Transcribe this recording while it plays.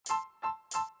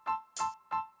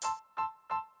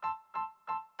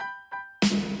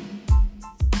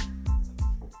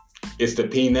It's the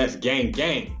Peanuts Gang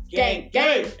Gang. Gang,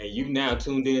 gang. And you now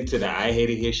tuned in to the I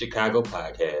Hate It Here Chicago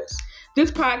podcast.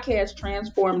 This podcast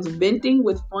transforms venting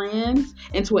with friends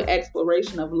into an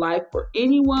exploration of life for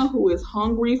anyone who is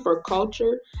hungry for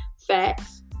culture,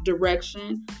 facts,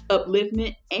 direction,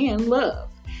 upliftment, and love.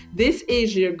 This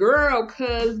is your girl,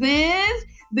 cousins.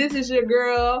 This is your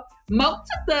girl, Mo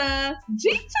to the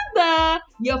G to the,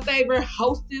 your favorite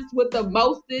hostess with the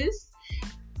mostest.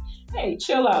 Hey,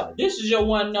 chill out. This is your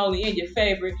one and only and your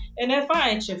favorite. And if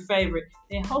I ain't your favorite,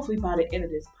 then hopefully by the end of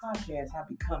this podcast, I'll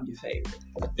become your favorite.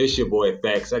 It's your boy,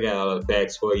 Facts. I got all the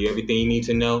facts for you. Everything you need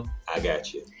to know, I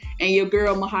got you. And your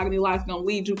girl, Mahogany Light's going to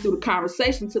lead you through the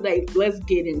conversation today. Let's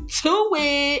get into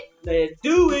it. Let's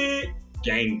do it.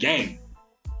 Gang, gang.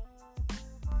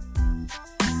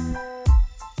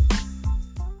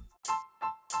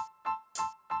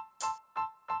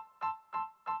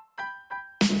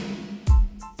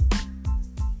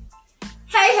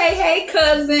 Hey,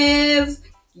 cousins.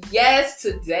 Yes,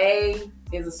 today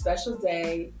is a special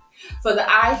day for the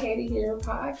I Hate It Here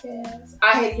podcast.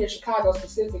 I Hate It Here Chicago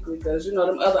specifically because, you know,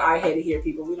 them other I Hate It Here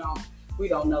people, we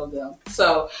don't know them.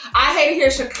 So I Hate It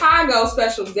Here Chicago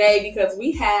special day because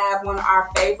we have one of our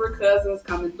favorite cousins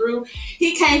coming through.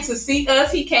 He came to see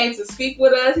us. He came to speak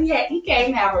with us. He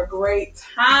came to have a great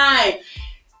time.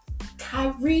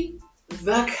 Kyrie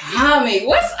Da Comic.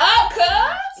 What's up,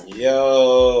 cuz?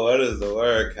 Yo, what is the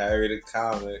word? Kyrie Da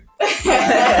Comic.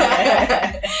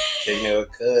 Taking your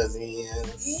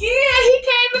cousins. Yeah, he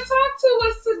came to talk to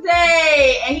us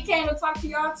today. And he came to talk to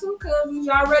y'all too, cousins.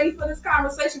 Y'all ready for this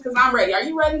conversation? Because I'm ready. Are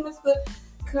you ready, Mr.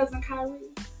 Cousin Kyrie?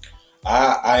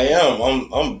 I am.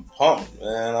 I'm pumped,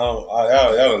 man.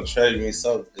 Y'all done treated me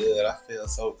so good. I feel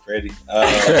so pretty. For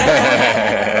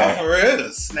real,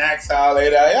 the snacks all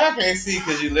laid out. Y'all can't see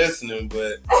because you're listening,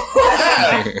 but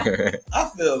I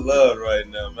feel loved right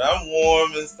now, man. I'm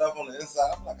warm and stuff on the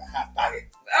inside. I'm like a hot pocket.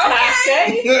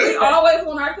 Okay. We always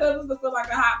want our cousins to feel like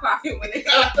a hot pocket when they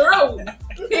come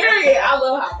through. Period. I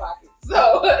love hot pockets.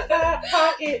 So, hot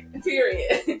pocket,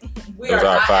 period. We Those are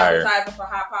not fire. advertising for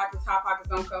hot pockets. Hot pockets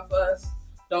don't come for us.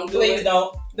 Don't do Please it.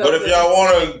 don't. But if y'all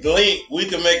want to link, we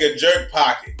can make a jerk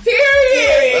pocket.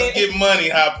 Period. Let's get money,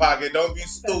 hot pocket. Don't be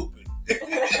stupid.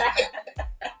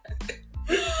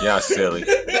 Y'all silly.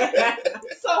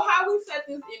 So how we set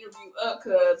this interview up,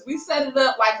 cuz we set it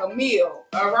up like a meal,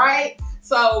 all right?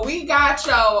 So we got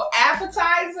your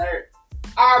appetizer.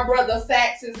 Our brother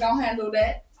Fax is gonna handle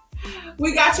that.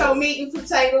 We got your meat and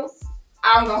potatoes.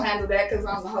 I'm gonna handle that because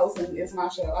I'm the host and it's my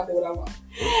show. I do what I want.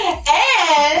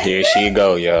 And Here she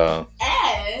go, y'all.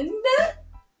 And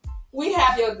we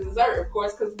have your dessert, of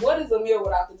course, because what is a meal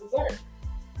without the dessert?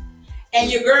 And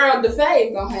your girl, the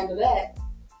Fave, gonna handle that.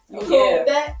 You cool with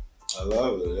that? I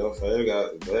love it. Yo, Fave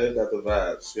got the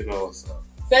vibes. You know what's up.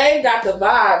 Fave got the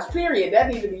vibes, period. That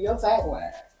need to be your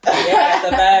tagline. Yeah,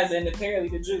 the vibes and apparently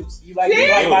the juice. You like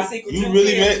my secret juice? You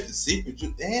really meant the secret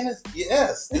juice? And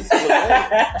yes. This is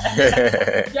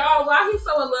the Y'all, why he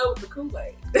so in love with the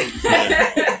Kool-Aid?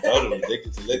 Totally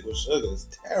addicted to liquid sugar. It's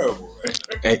terrible, right?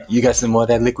 Hey, you got some more of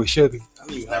that liquid sugar? I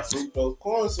don't even have fructose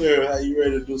corn syrup. How you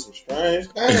ready to do some strange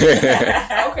things?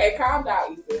 Okay, calm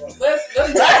down, you feel. Let's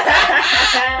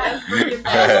bring it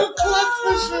back.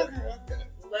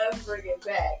 Let's bring it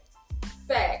back.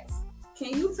 Facts.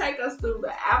 Can you take us through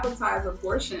the appetizer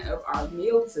portion of our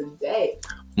meal today?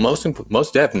 Most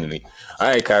definitely. All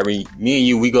right, Kyrie. Me and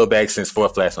you, we go back since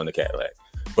 4th class on the Cadillac.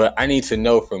 But I need to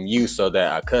know from you so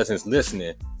that our cousins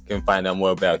listening can find out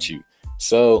more about you.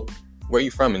 So, where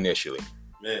you from initially?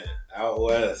 Man, out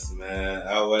west, man.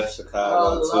 Out west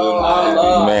Chicago, too,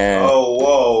 Lord. Man. Oh,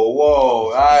 whoa.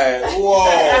 All right, whoa.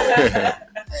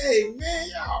 Hey, man,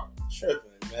 y'all tripping.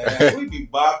 Man, we be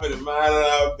bopping and minding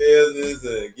our business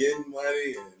and getting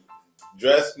money and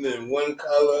dressing in one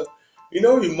color. You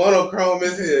know we monochrome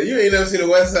is here. You ain't never seen the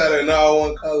West Side in all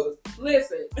one color.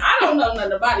 Listen, I don't know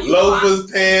nothing about it.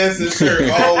 Loafers, pants, and shirt,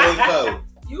 all one color.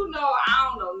 You know I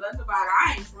don't know nothing about it.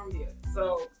 I ain't from here,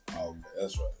 so. Okay,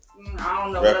 that's right. I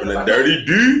don't know Repping nothing the about Dirty it.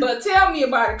 D. But tell me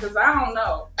about it, because I don't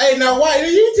know. Hey, now, why do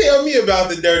you tell me about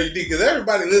the Dirty D? Because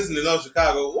everybody listening on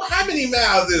Chicago, how many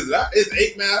miles is it? It's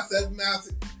 8 miles, 7 miles.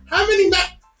 How many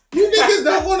miles? You niggas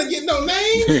don't want to get no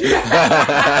names? The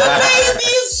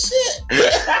laziest shit.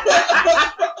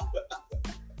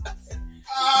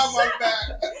 Oh, my God.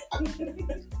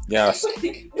 Yeah.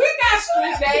 We got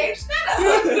street names. Shut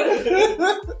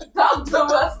up. Don't do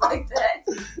us like that.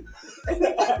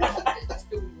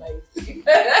 Too lazy.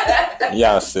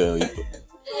 Y'all silly.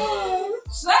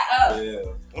 Shut up. Yeah.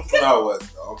 I'm from out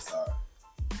west, though. I'm sorry.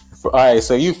 All right,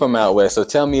 so you from out west. So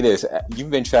tell me this: you've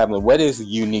been traveling. What is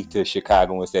unique to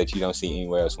Chicagoans that you don't see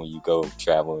anywhere else when you go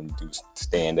travel and do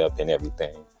stand up and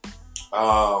everything?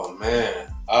 Oh man,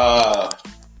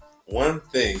 one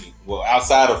thing. Well,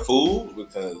 outside of food,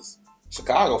 because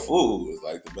Chicago food is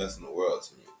like the best in the world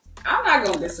to me. I'm not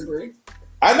gonna disagree.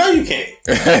 I know you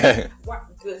can't. What?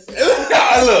 Listen.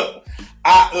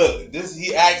 Look. This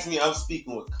he asked me. I'm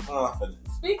speaking with confidence.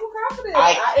 Speak with confidence.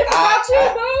 It's about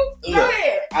you, boo. Go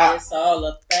ahead. It's all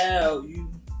about you.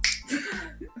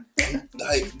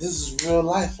 Like, this is real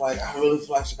life. Like, I really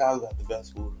feel like Chicago got the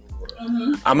best food in the world.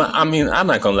 Mm-hmm. I'm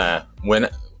not gonna lie. When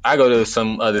I go to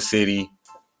some other city,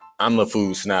 I'm a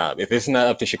food snob. If it's not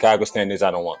up to Chicago standards,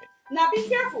 I don't want it. Now be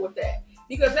careful with that,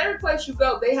 because every place you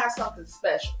go, they have something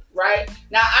special, right?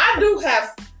 Now I do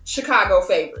have Chicago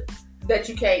favorites that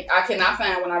I cannot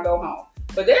find when I go home.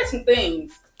 But there's some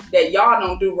things that y'all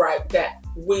don't do right that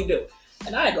we do.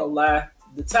 And I ain't gonna lie,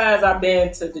 the times I've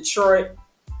been to Detroit,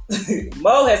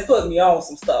 Mo has put me on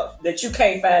some stuff that you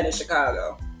can't find in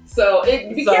Chicago. So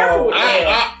be careful with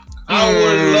that. I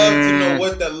would love to know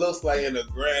what that looks like in a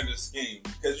grander scheme,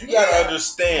 because you gotta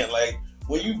understand, like,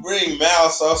 when you bring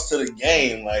mild sauce to the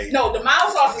game, like, no, the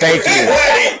mild sauce. Thank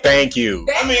you. Thank you.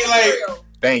 That I mean, like,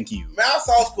 thank you. mild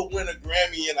sauce could win a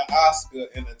Grammy and an Oscar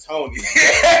and a Tony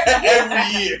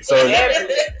every year. So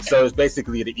it's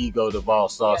basically the ego of all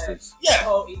sauces. Yeah,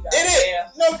 whole ego. it is. Yeah.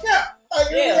 No cap.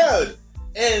 Like, in Yeah. reality.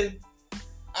 And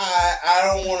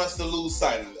I don't want us to lose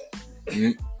sight of that.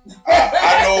 Mm-hmm.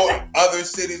 I know other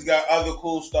cities got other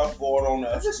cool stuff going on.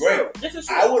 That's great. This is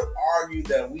true. I would argue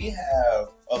that we have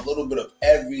a little bit of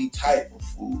every type of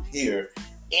food here,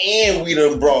 and we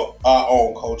done brought our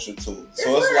own culture to it.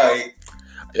 So it's like,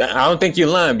 I don't think you're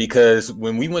lying, because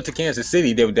when we went to Kansas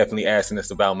City, they were definitely asking us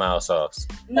about mild sauce.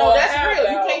 No, Or that's how real. You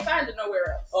about- can't find it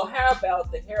nowhere else. Or how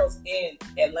about the Harold's in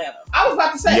Atlanta? I was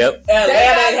about to say. Yep. Atlanta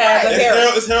has a right.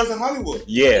 Harold's. it's Harrison Hollywood.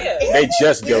 Yeah, Yeah. they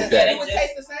just built And it that. would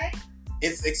taste the same.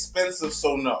 It's expensive,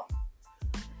 so no.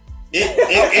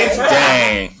 It's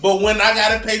Dang. But when I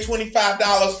gotta pay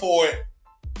 $25 for it,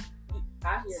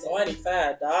 I hear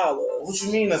that. $25. what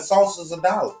you mean the sauce is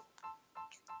 $1?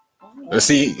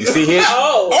 See here.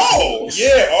 Oh,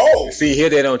 yeah, oh. See here,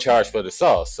 they don't charge for the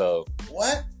sauce, so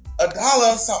What? $1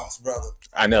 a sauce, brother.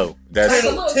 I know that's a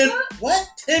little good. What?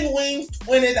 10 wings,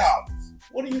 $20.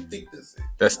 What do you think this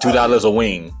is? $2 a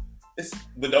wing.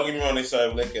 But don't get me wrong, they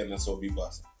serve liquor and that's what be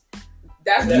busting.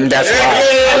 That's That's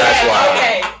why. That's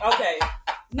why. Okay.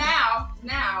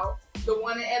 Now, the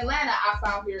one in Atlanta I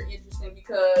found here interesting,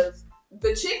 because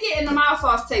the chicken and the mild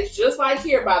sauce tastes just like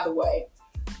here, by the way,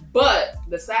 but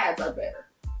the sides are better.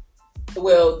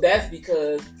 Well, that's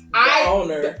because the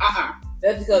owner.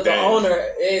 That's because the Damn. owner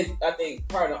is, I think,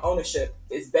 part of the ownership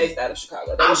is based out of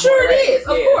Chicago. I'm sure it is,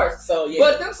 of Yeah. course. So yeah.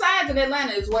 But them sides in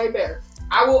Atlanta is way better.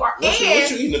 I will. What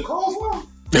you eating, the coleslaw?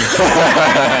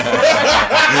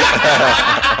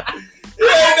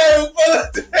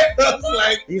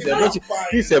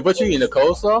 He said, "What you eating, a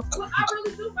coleslaw?" Well, I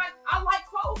really do like. I like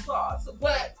coleslaw,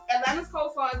 but Atlanta's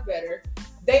coleslaw is better.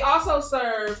 They also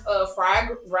serve fried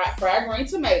green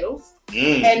tomatoes,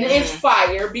 and it's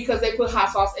fire because they put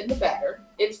hot sauce in the batter.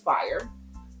 It's fire.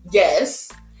 Yes.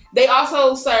 They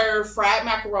also serve fried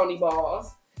macaroni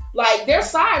balls. Like, their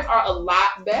sides are a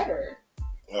lot better.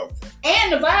 Okay.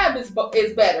 And the vibe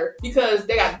is better because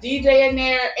they got DJ in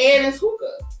there and it's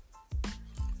hookah.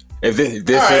 If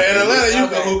this All right, in is, Atlanta, you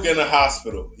can hook in a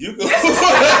hospital. You can.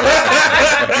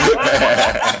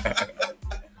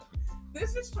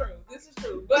 This is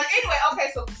true. But anyway, okay,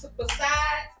 so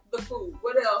besides the food,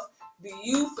 what else do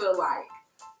you feel like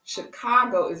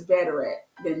Chicago is better at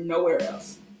than nowhere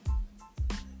else?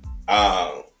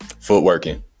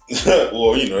 footworking.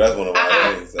 Well, you know, that's one of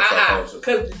our things. That's our culture.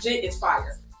 Because the jit is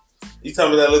fire. You tell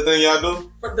me that little thing y'all do?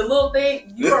 For the little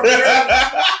thing, you are very...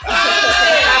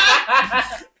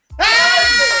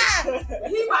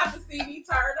 He about to see me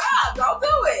turn up. Don't do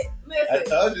it. Listen. I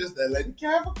told you it's that lady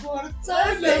Capricorn.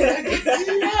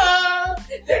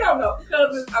 They don't know.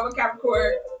 Cousin, I'm a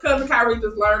Capricorn. Cousin Kyrie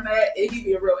just learned that, and he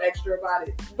be a real extra about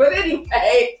it. But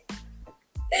anyway,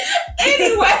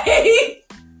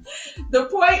 the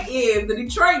point is, the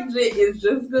Detroit jit is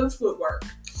just good footwork.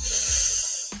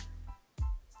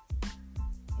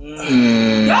 Y'all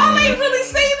ain't really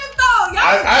seen it though.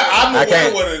 I'm I aware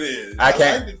can't- what it is. I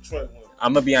can't- like Detroit one.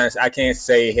 I'm gonna be honest. I can't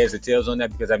say heads or tails on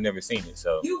that because I've never seen it.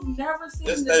 So You've never seen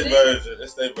It's the their jit? version.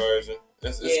 It's their version.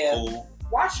 It's Yeah. cool.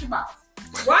 Watch your mouth.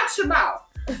 Watch your mouth.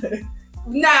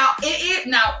 Now,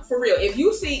 now for real, if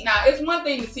you see, now it's one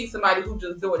thing to see somebody who's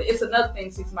just doing it. It's another thing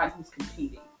to see somebody who's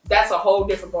competing. That's a whole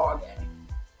different ball game.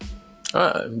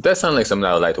 that sounds like something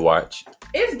I would like to watch.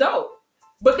 It's dope.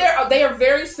 But they're they are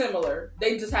very similar.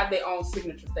 They just have their own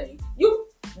signature thing.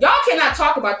 Y'all cannot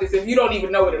talk about this if you don't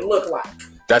even know what it looked like.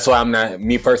 That's why I'm not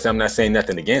saying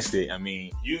nothing against it. I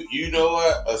mean, you know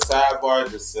what? A sidebar,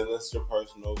 just send us your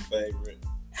personal favorite.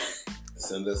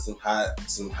 Send us some hot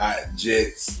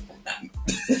jits.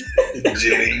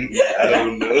 Jitting. I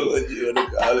don't know what you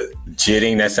want to call it.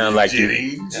 Jitting. That sounds like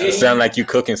you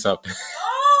cooking something.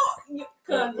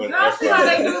 Cause y'all see how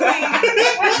they do me.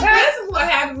 This is what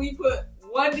happens when you put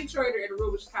one Detroiter in a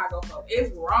room with Chicago folk.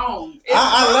 It's wrong.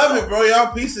 I love it, bro.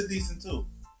 Y'all pizza decent too.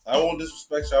 I won't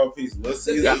disrespect y'all pizza. Little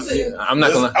Caesars. I'm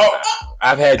not gonna.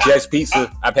 I've had Jets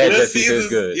Pizza. I've had Jets Pizza. It's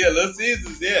good. Yeah, Little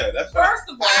Caesars. Yeah, that's first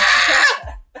of all.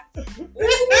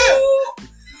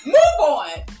 Move on.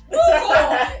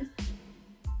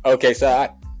 Okay, so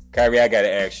Kyrie, I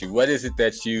gotta ask you, what is it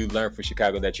that you learned from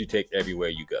Chicago that you take everywhere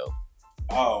you go?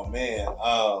 Oh man,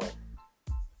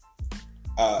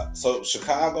 so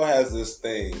Chicago has this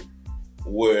thing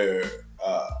where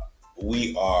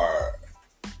we are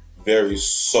very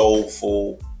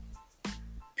soulful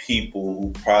people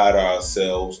who pride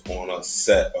ourselves on a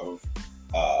set of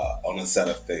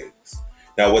things.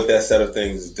 Now, what that set of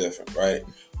things is different, right?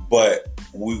 But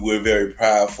we're very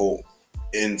prideful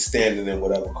in standing in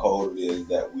whatever code it is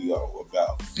that we are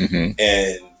about. Mm-hmm.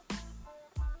 And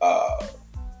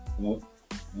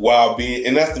while being,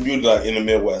 and that's the beauty, like in the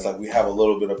Midwest, like we have a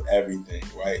little bit of everything,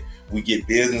 right? We get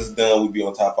business done, we be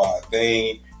on top of our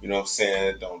thing, you know what I'm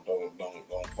saying? Don't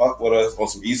fuck with us on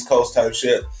some East Coast type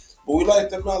shit. But we like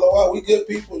to mellow out. We good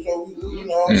people, Joe. You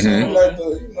know what I'm saying? We like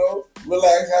to,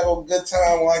 relax, have a good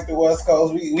time like the West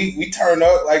Coast. We turn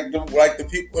up like the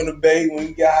people in the Bay when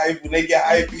they get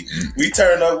hypey. We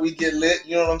turn up, we get lit,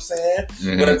 you know what I'm saying?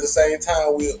 Mm-hmm. But at the same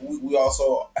time, we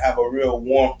also have a real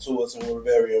warmth to us, and we're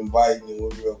very inviting, and we're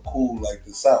real cool like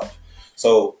the South.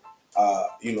 So,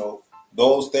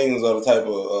 those things are the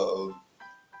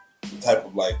type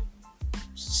of like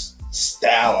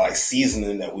style, like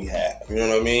seasoning that we have. You know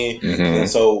what I mean? Mm-hmm. And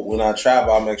so when I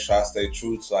travel, I make sure I stay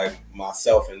true to like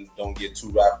myself and don't get too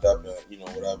wrapped up in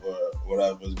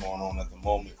whatever is going on at the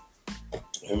moment.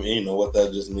 I mean, what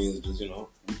that just means is just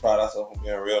we pride ourselves on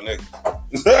being real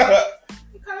niggas.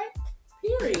 Okay.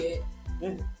 Period.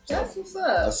 Yeah. That's what's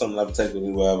up. That's something I take with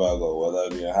me wherever I go, whether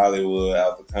it be in Hollywood,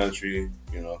 out the country.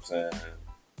 You know what I'm saying?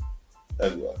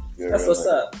 That's what's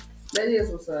up. That is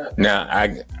what's up. Now,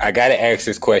 I gotta ask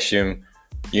this question,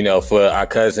 for our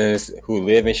cousins who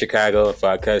live in Chicago and for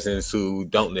our cousins who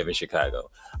don't live in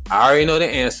Chicago. I already know the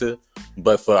answer,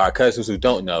 but for our cousins who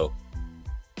don't know,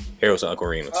 Harold's Uncle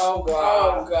Remus. Oh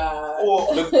God.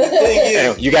 Well, the thing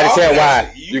is, you gotta tell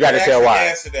why. You gotta tell why.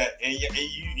 Answer that, and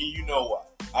you know why.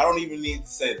 I don't even need to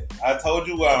say that. I told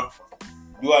you where I'm from.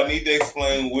 Do I need to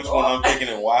explain which one I'm picking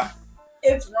and why?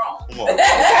 It's wrong. Come on.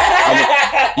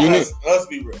 Let's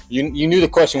be real. You knew the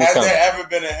question was coming. Has there ever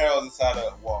been a Harold's inside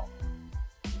a Walmart?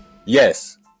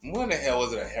 Yes. When the hell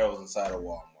was it a Harold's inside a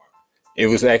Walmart? It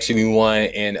was actually one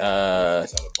in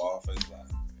Inside a ball face line.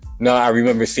 No, I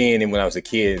remember seeing it when I was a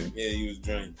kid. Yeah, you was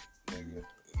drinking.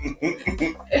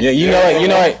 Yeah,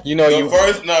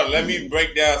 let me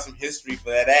break down some history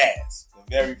for that ass. The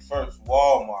very first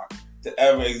Walmart to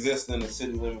ever exist in the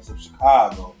city limits of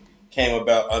Chicago came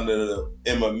about under the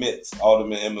Emma Mitz,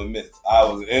 Alderman Emma Mitz. I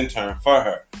was an intern for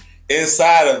her.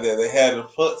 Inside of there, they had to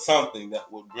put something that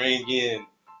would bring in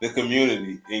the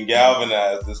community and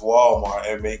galvanize this Walmart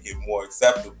and make it more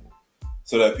acceptable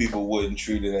so that people wouldn't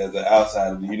treat it as an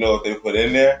outsider. Do you know what they put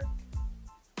in there?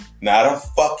 Not a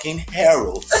fucking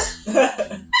Harold.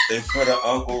 They put an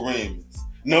Uncle Remus.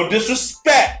 No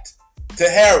disrespect to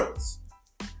Harold's.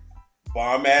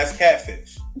 Bomb ass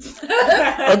catfish.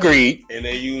 Agreed. And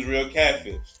they use real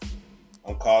catfish.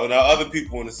 I'm calling out other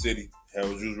people in the city.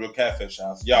 Harold's use real catfish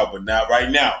house. Y'all, but not right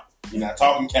now. We're not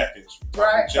talking catfish.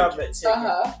 Right.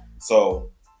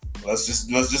 So let's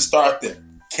just start there.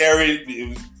 It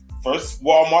was first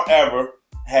Walmart ever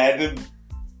had to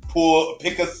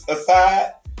pick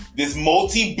aside this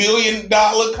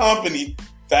multi-billion-dollar company.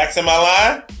 Facts, am I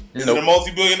lying? Is it a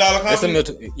multi-billion-dollar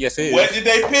company? Yes, it is. What did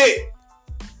they pick?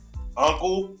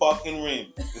 Uncle fucking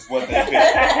Remus is what they picked.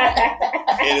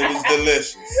 And it was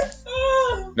delicious.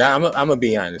 Now, I'm gonna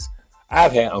be honest.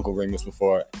 I've had Uncle Remus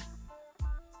before.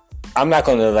 I'm not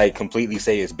gonna completely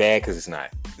say it's bad because it's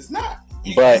not. It's not.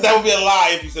 But that would be a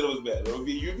lie if you said it was bad.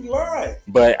 You'd be lying.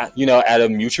 But out of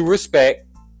mutual respect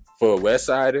for West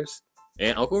Siders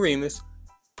and Uncle Remus,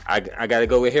 I gotta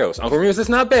go with Harold's. Uncle Remus is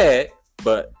not bad,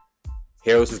 but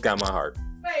Harold's has got my heart.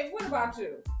 Hey, what about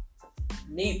you?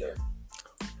 Neither.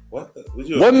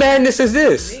 What madness is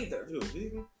this? Neither. No,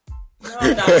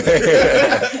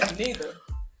 neither.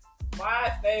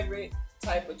 My favorite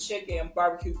type of chicken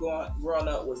barbecue growing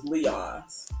up was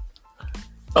Leon's.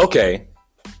 Okay.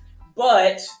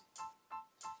 But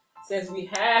since we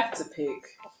have to pick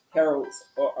Harold's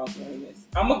or Uncle Remus,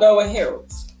 I'm gonna go with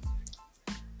Harold's.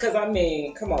 Cause I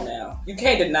mean, come on now, you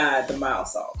can't deny the mild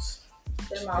sauce.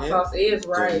 The mild sauce is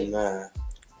right.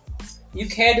 You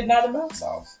can't deny the mild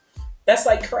sauce. That's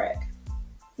like crack.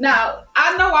 Now,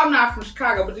 I know I'm not from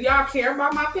Chicago, but do y'all care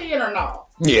about my opinion or no?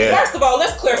 Yeah. First of all,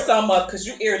 let's clear something up because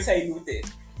you irritate me with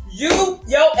this. Your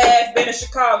ass been in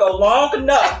Chicago long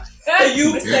enough for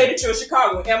you to say that you're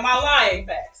Chicagoan. Am I lying,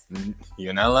 facts?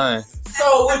 You're not lying.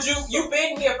 So you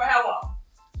been here for how long?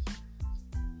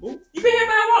 You been here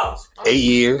for how long? 8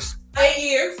 years. 8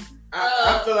 years.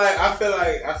 I feel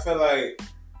like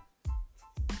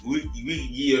we can give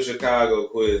you a Chicago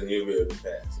quiz and you'll be able to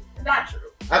pass it. Not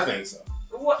true. I think so.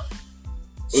 What?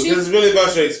 Because it's really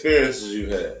about your experiences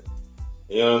you've had.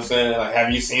 You know what I'm saying? Like,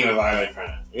 have you seen a violent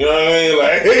crime? You know what I mean?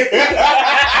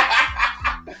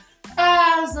 Like,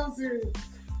 I'm so serious.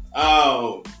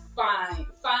 Fine.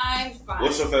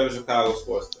 What's your favorite Chicago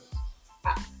sports team?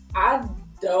 I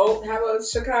don't have a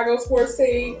Chicago sports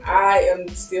team. I am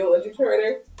still a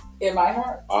Detroiter in my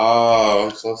heart. Oh,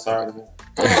 I'm so sorry. Rude.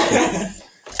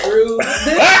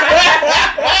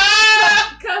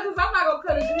 Cousins, I'm not gonna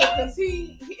cut it to him because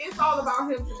it's all about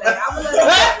him today. I'm gonna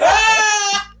let him.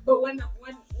 But when the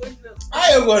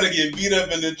I am going to get beat up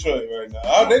in Detroit right now.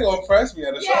 Oh, they're going to press me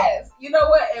at a show. Yes, you know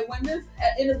what? And when this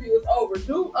interview is over,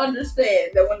 do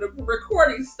understand that when the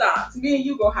recording stops, me and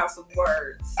you gonna have some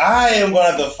words. I am going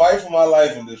to have to fight for my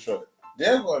life in Detroit.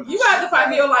 They're going to. You have to fight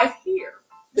for your life here.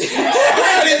 I'm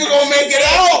not even going to make it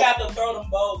out. You got to throw them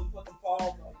bowls and put them palms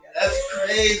on. That's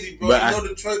crazy, bro. But you know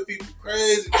Detroit people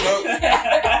crazy, bro.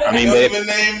 I mean, they don't even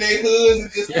name their hoods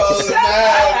and just call them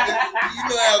out. You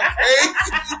know how crazy.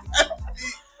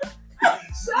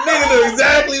 Nigga know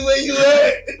exactly where you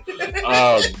at.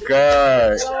 Oh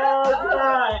God.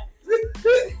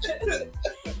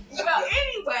 Well,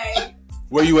 anyway.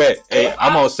 Where you at? Hey,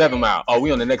 I'm on 7 Mile. Oh,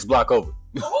 we on the next block over.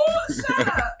 Oh, shut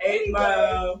up. 8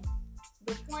 Mile.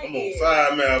 The point I'm is, on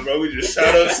 5 Mile, bro. We just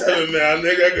shot up 7 Mile,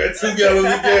 nigga. I got 2 gallons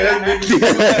of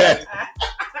gas.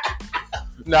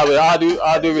 No, but all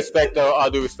due respect though.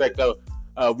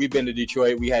 We've been to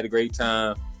Detroit. We had a great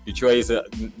time. Detroit is a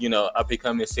up and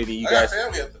coming city. You guys, I got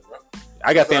family up there, bro.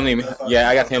 I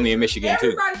got family in Michigan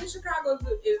too. everybody in Chicago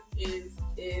is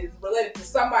related to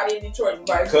somebody in Detroit.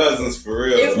 Cousins for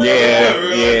real. It's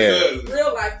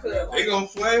real life cousins. They gonna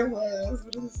flame my ass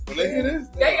when they hear this.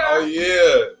 They are. Oh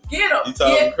yeah. Get them. You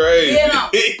talking crazy.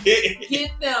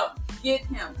 Get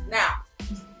him. Now,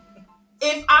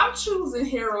 if I'm choosing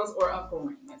Harold's or Uncle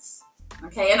Remus,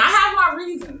 okay, and I have my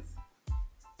reasons,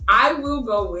 I will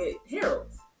go with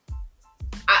Harold's.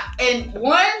 And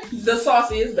one, the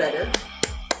sauce is better.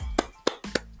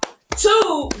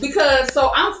 2, because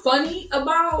I'm funny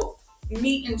about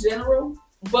meat in general,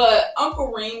 but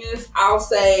Uncle Remus, I'll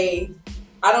say,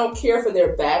 I don't care for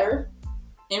their batter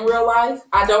in real life.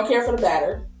 I don't care for the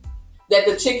batter that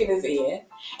the chicken is in.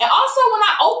 And also, when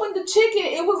I opened the chicken,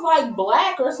 it was like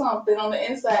black or something on the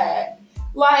inside.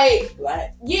 Like,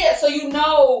 Black. Yeah, so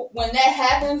when that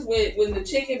happens, when the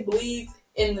chicken bleeds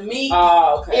in the meat,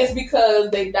 it's because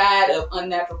they died of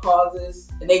unnatural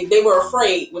causes. And they were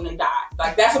afraid when they died.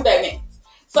 Like, that's what that means.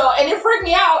 So, and it freaked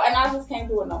me out, and I just can't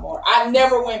do it no more. I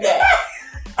never went back.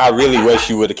 I really wish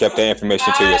you would have kept that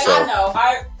information to yourself. I know.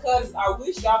 Because I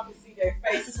wish y'all could see their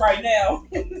faces right now.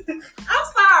 I'm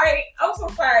sorry. I'm so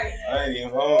sorry. I ain't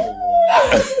even hungry.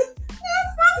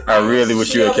 I really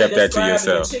wish you would have kept that to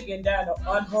yourself. Chicken down to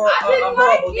I didn't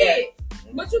like it.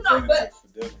 But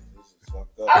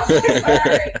I'm so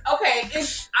sorry. Okay,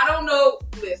 I don't know.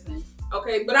 Listen.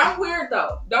 Okay, but I'm weird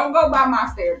though. Don't go by my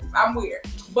standards. I'm weird.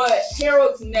 But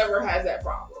Harold's never has that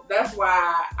problem. That's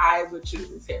why I would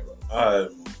choose Harold's.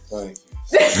 Alright, thank you.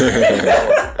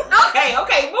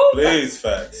 Okay, move. Please,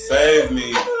 facts. Save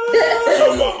me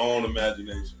from my own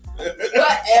imagination.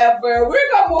 Whatever. We're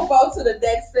gonna move on to the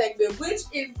next segment, which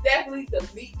is definitely the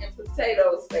meat and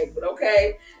potatoes segment.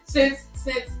 Okay, since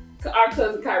our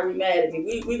cousin Kyrie mad at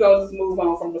me, we gonna just move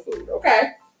on from the food.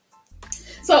 Okay.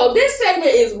 So this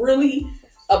segment is really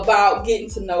about getting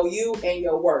to know you and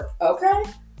your work. Okay.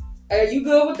 Are you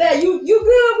good with that? You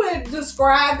good with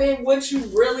describing what you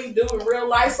really do in real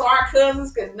life so our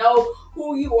cousins can know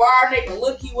who you are and they can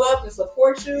look you up and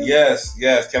support you? Yes.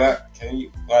 Can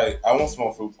you, I want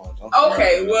some fruit punch.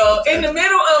 Okay, well, in the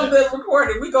middle of the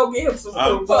recording, we go get him some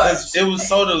fruit punch. It was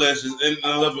so delicious and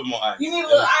a little bit more ice. You need a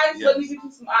little ice? Let me get you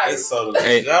some ice. It's so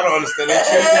delicious. Y'all don't understand.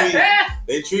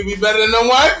 They treat me better than them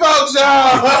white folks,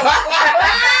 y'all.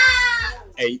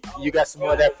 Hey, you got some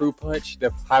more of that fruit punch,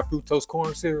 that high fructose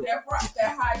corn syrup? That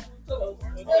high fructose.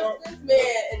 This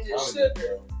man and this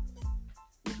sugar.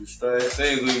 You do strange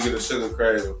things when you get a sugar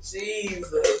craving.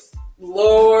 Jesus.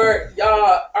 Lord,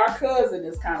 y'all, our cousin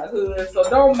is kind of hood, so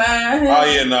don't mind him. Oh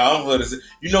yeah, no, I'm hood as hell.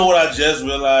 You know what I just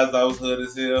realized I was hood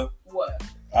as hell? What?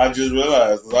 I just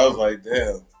realized, because I was like,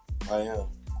 damn, I am.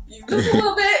 Just a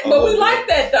little bit, but we like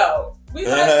that though. We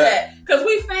like that because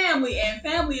we family, and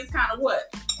family is kind of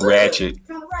what? Ratchet.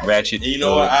 Kind of Ratchet. You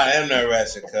know what? I am that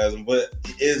ratchet cousin, but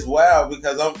it's wild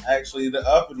because I'm actually the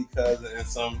uppity cousin in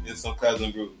some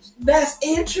cousin groups. That's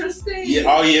interesting. Yeah.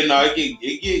 Oh yeah. No. It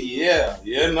get. Yeah.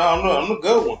 Yeah. No. I'm the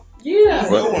good one. Yeah.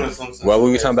 I'm the good one in some sense. What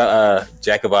were we talking about?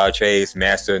 Jack of all trades,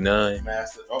 master of none.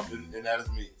 Master. Oh, and that is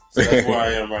me. So that's where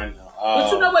I am right now.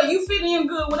 But you know what? You fit in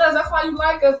good with us. That's why you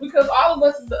like us, because all of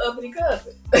us is the uppity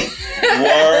cousin.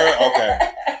 Word. Okay.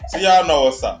 So y'all know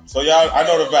what's up. So y'all, I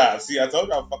know the vibes. See, I told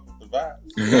y'all fuck with the vibes.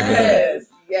 Yes.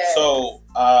 Yes. So,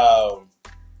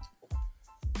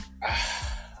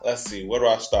 let's see. Where do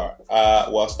I start?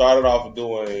 Well, I started off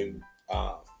doing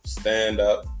stand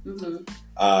up. Mm-hmm.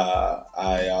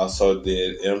 I also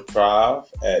did improv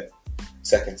at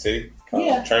Second City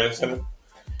Training Center.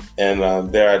 And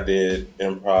there I did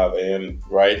improv and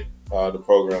write. The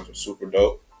programs were super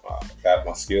dope. Got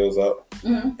my skills up.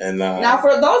 Mm-hmm. And now,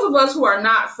 for those of us who are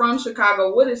not from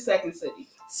Chicago, what is Second City?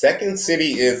 Second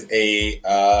City is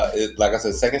like I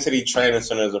said, Second City Training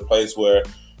Center is a place where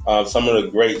some of the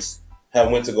greats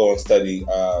went to go and study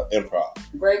improv.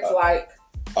 Greats like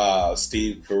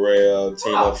Steve Carell,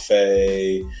 Tina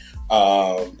Fey,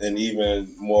 and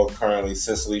even more currently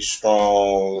Cicely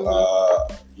Strong.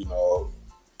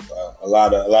 A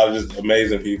lot of just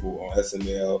amazing people on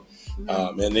SNL,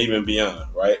 and even beyond,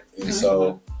 right? And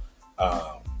so,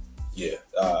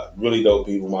 really dope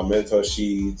people. My mentor,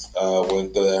 Sheeds,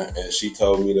 went there, and she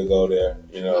told me to go there,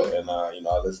 and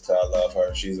I listen to her, I love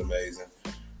her. She's amazing.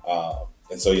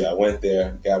 And so, I went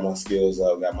there, got my skills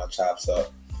up, got my chops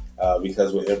up,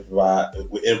 because with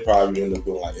improv, you end up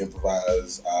doing like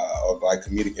improvise, or like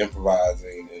comedic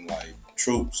improvising and like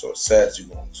troops or sets. You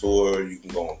go on tour, you can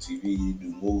go on TV,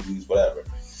 do movies, whatever.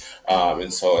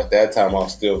 And so at that time, I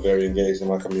was still very engaged in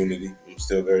my community. I'm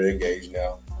still very engaged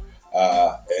now.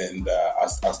 And I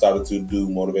started to do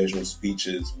motivational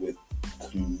speeches with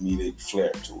comedic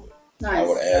flair to it. Nice. I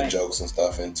would add jokes and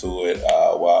stuff into it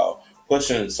while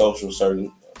pushing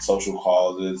certain social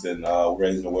causes and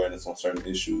raising awareness on certain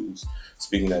issues,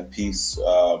 speaking at peace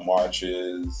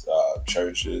marches,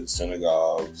 churches,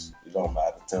 synagogues. It don't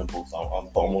matter, temples. I'm on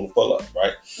the pull up,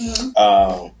 right?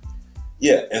 Mm-hmm.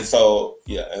 And so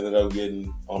ended up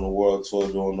getting on the world tour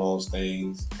doing those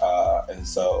things, and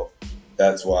so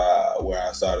that's where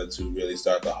I started to really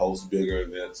start to host bigger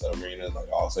events, arenas like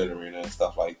Allstate Arena and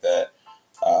stuff like that,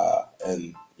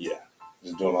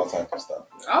 just doing all type of stuff.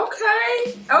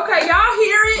 Okay, y'all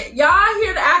hear it? Y'all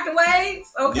hear the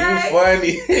accolades? Okay, You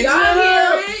funny. Y'all hear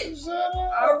it?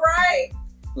 All right.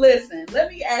 Listen, let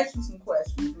me ask you some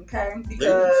questions, okay?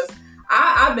 Because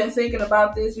I've been thinking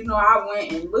about this. I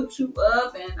went and looked you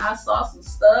up, and I saw some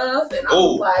stuff, and I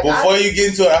was like, before you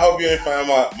get into it, I hope you ain't find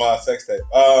my sex tape.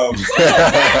 I'm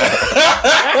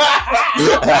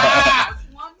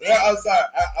sorry.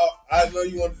 I know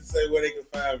you wanted to say where they can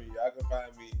find me. I can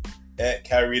find me at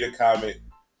Kyrie Da Comic,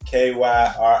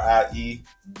 KYRIEDA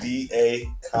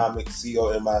Comic,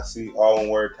 COMIC, all one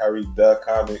word, Kyrie Da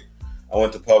Comic. I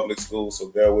went to public school, so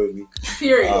bear with me.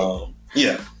 Period.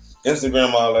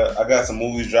 Instagram, all that. I got some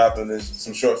movies dropping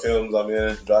some short films I'm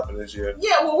in dropping this year.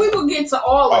 Yeah, well, we will get to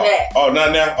all of that. Oh,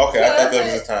 not now? Okay, I thought that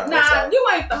was the time. Nah, you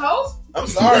ain't the host. I'm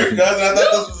sorry, cousin. I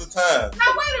thought this was the time.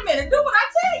 Now, wait a minute. Do what I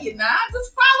tell you now.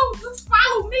 Just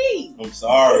follow me. I'm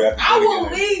sorry. I will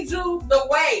lead you the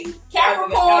way.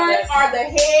 Capricorns are the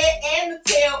head and the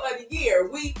tail of the year.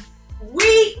 We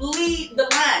lead the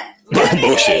line.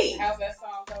 Bullshit. How's that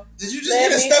song go? Did you just hear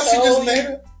the stuff she just made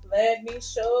up? Let me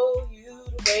show you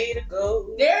the way to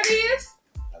go. There it is.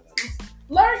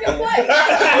 Learn your play.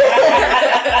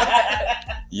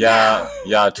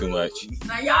 Y'all too much.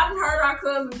 Now, y'all done heard our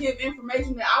cousin give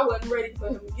information that I wasn't ready for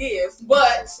him to give,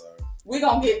 but we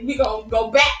gonna go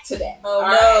back to that. Oh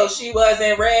no, she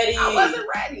wasn't ready. I wasn't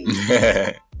ready.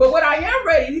 But what I am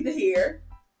ready to hear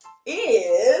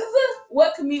is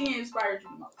what comedian inspired you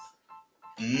the most?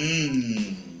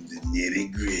 The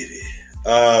nitty gritty.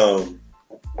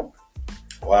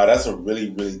 Wow, that's a really,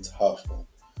 really tough one.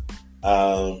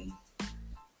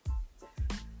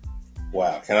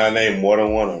 Wow, can I name more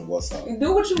than one or what's up?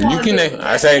 Do what you want. You can name.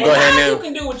 I say go ahead now. You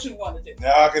can do what you want to do.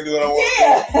 Now I can do what I want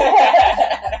to do.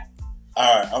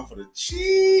 All right, I'm for the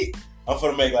cheat. I'm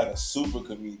for to make like a super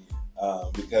comedian.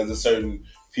 because there's certain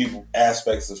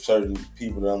aspects of certain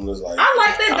people that I'm just like. I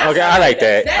like that. Okay, I like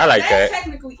that. I like that.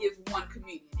 Technically, is one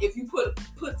comedian. If you put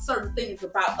certain things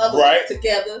about others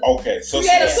together. Okay, so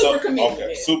super comedian.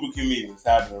 Okay, super comedians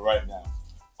happening right now.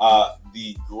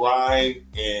 The grind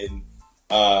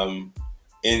and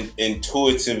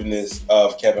intuitiveness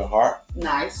of Kevin Hart.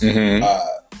 Nice. Mm-hmm.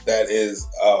 That is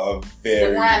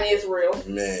very. The grind is real,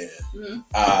 man.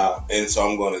 Mm-hmm. And so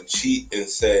I'm going to cheat and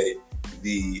say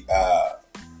the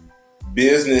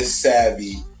business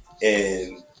savvy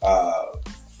and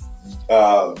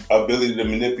ability to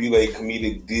manipulate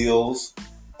comedic deals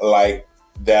like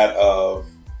that of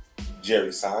Jerry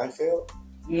Seinfeld.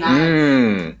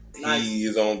 Nice. He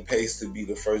is on pace to be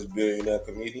the first billionaire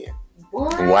comedian.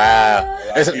 What? Wow. A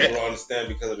lot of people don't understand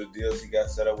because of the deals he got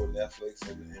set up with Netflix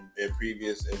and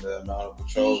previous in the amount of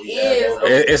control he had over.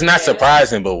 It's not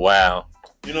surprising, but wow.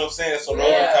 You know what I'm saying? So those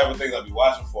are the type of things I'll be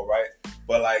watching for, right?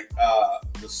 But like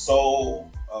the soul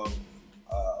of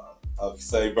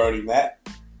say Bernie Mac.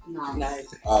 Nice.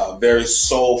 Very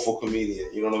soulful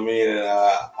comedian. You know what I mean? And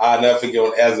I'll never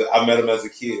forget I met him as a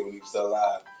kid when he was still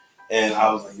alive. And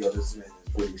I was like, yo, this man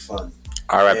is really funny.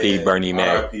 R.I.P. Bernie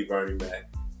Mac. R.I.P. Bernie Mac.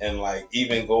 And like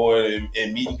even going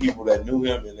and meeting people that knew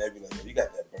him and they'd be like, yo, you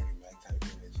got that Bernie Mac type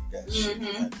energy. You got shit.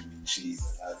 You got to be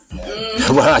cheese.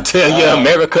 Well, I tell you,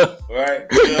 America. Right?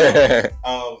 You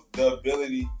know, the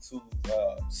ability to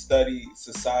study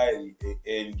society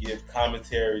and give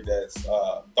commentary that's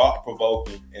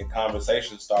thought-provoking and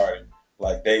conversation-starting,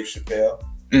 like Dave Chappelle.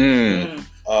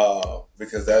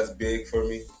 Because that's big for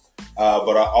me.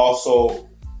 But I also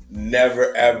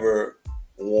never, ever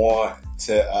want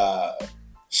to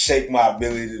shake my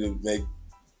ability to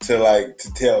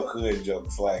tell hood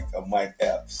jokes like a Mike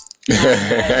Epps. You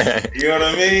know what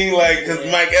I mean? Like, because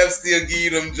Mike Epps still give you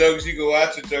them jokes you can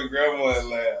watch with your grandma and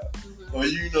laugh. Or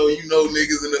you know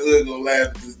niggas in the hood gonna laugh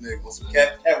at this nigga. Or some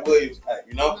Cat Williams type,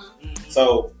 you know?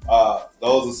 So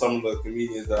those are some of the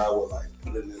comedians that I would like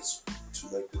put in this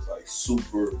to make this like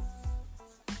super.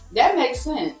 That makes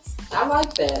sense. I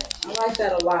like that. I like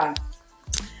that a lot.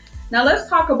 Now let's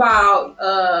talk about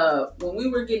when we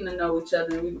were getting to know each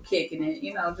other and we were kicking it,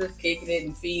 just kicking it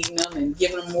and feeding them and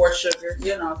giving them more sugar,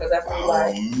 because that's what we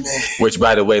like. Man. Which,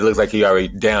 by the way, looks like he already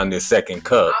down this second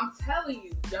cup. I'm telling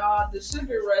you, y'all, the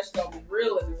sugar rush gonna be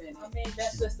real in a minute. I mean,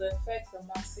 that's just the effects of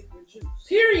my secret juice.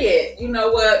 Period. You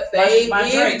know what? Faye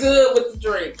is good with the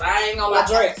drinks. I ain't gonna lie.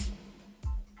 Drinks.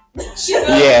 She good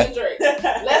with the drinks.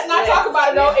 Let's not talk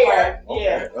about it on air.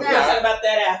 Yeah. We're Now, gonna talk about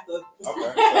that after.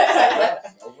 Okay.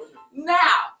 Now,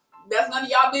 that's none of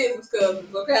y'all business,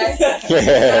 cousins, okay?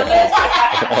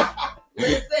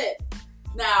 Listen.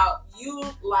 Now, you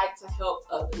like to help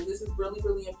others. This is really,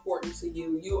 really important to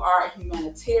you. You are a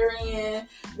humanitarian.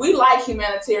 We like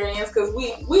humanitarians because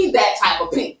we that type of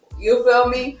people. You feel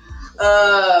me?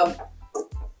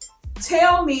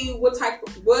 Tell me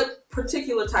what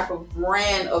particular type of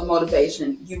brand of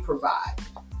motivation you provide.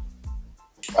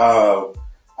 I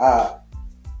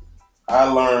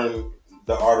learned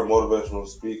the art of motivational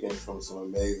speaking from some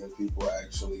amazing people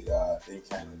actually in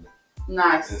Canada.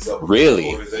 Nice. And so Really? The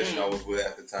organization I was with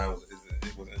at the time was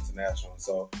international.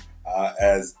 So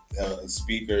as a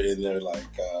speaker in their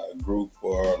group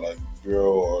or like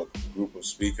bureau or group of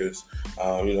speakers,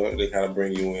 they kind of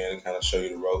bring you in and kind of show you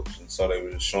the ropes. And so they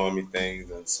were just showing me things.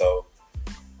 And so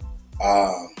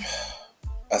I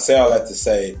say all that to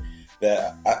say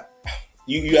that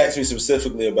you asked me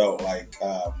specifically about my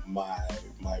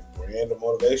brand of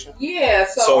motivation. Yeah.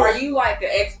 So are you like an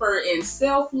expert in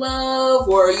self-love,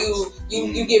 or you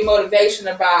get motivation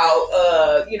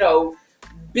about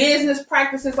business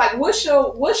practices? Like what's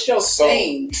your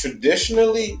thing?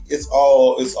 Traditionally, it's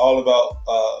all about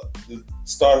it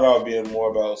started out being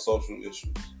more about social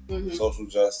issues, social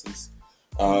justice,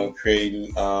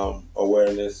 creating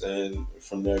awareness, and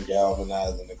from there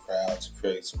galvanizing the crowd to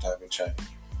create some type of change.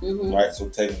 Right, so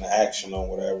taking the action on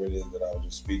whatever it is that I was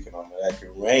just speaking on, that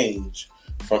can range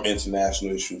from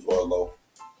international issues or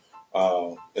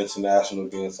local. International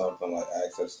being something like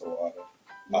access to water,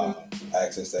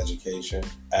 access to education,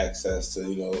 access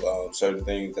to certain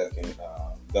things that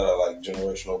are like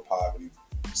generational poverty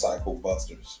cycle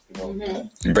busters.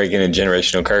 Breaking a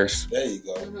generational curse. There you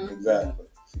go. Exactly.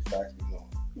 See, facts be known.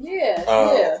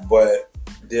 Yeah. But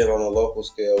then on a local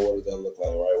scale, what does that look like,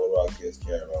 right? What do our kids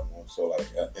care about more? So like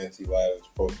anti-violence,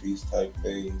 pro-peace type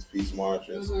things, peace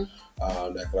marches.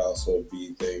 That could also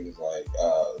be things like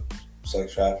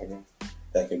sex trafficking.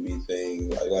 That can be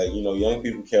things like young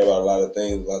people care about a lot of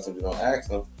things. A lot of times you don't ask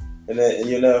them. And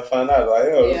you'll never find out,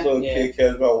 this little kid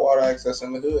cares about water access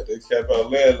in the hood. They care about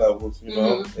lead levels, in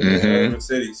the urban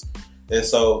cities. And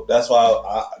so that's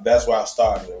why I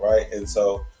started it, right? And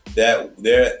so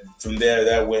from there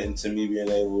that went into me being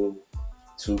able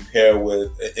to pair with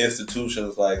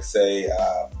institutions like, say,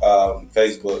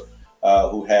 Facebook,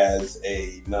 who has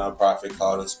a nonprofit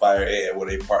called Inspire Ed, where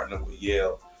they partner with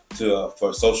Yale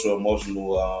for social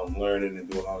emotional learning and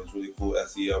doing all these really cool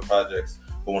SEL projects.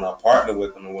 But when I partnered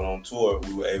with them and went on tour,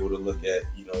 we were able to look at,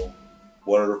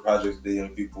 what are the projects the young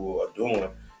people are doing,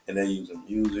 and they're using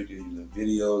music, they're using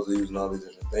videos, they're using all these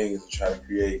different things to try to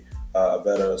create a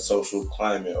better social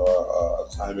climate or a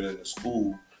climate in the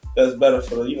school that's better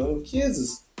for the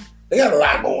kids. They got a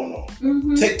lot going on.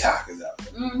 Mm-hmm. TikTok is out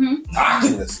there. Mm-hmm.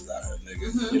 Oculus is out here,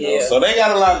 niggas. Mm-hmm. So they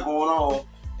got a lot going on,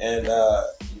 and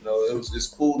it's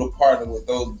cool to partner with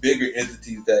those bigger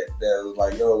entities that was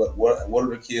like, what are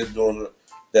the kids doing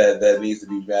that needs to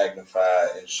be magnified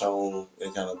and shown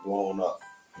and kind of blown up.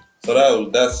 So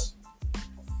that's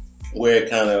where it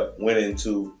kind of went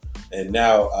into, and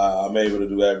now I'm able to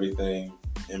do everything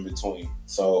in between.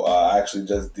 So I actually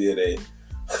just did a.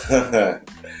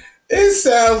 It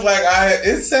sounds like I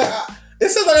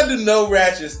do no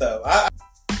ratchet stuff.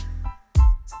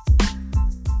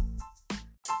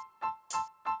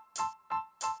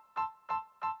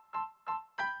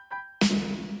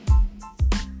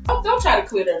 Don't try to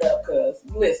clear that up, cuz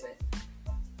listen.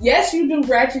 Yes, you do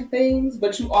ratchet things,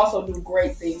 but you also do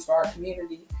great things for our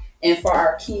community and for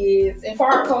our kids and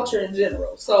for our culture in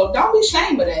general. So don't be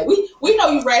ashamed of that. We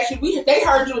know you ratchet. They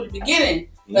heard you at the beginning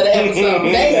of the episode.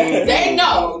 They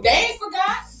know. They ain't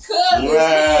forgot. Cuz is hood.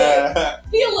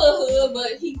 He a little hood,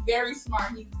 but he's very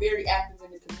smart. He's very active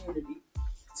in the community.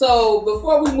 So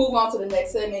before we move on to the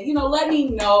next segment, let me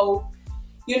know.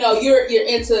 You're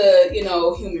into,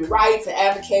 human rights and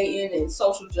advocating and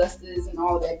social justice and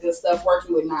all of that good stuff,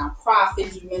 working with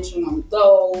nonprofits. You mentioned on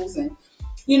those. And,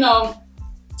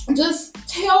 just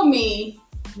tell me,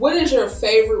 what is your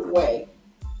favorite way,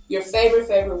 your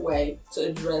favorite way to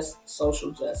address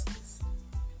social justice?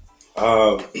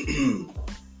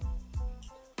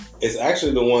 It's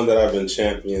actually the one that I've been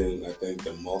championing, I think,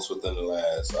 the most within the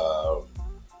last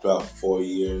about 4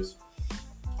 years.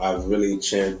 I've really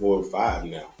championed 5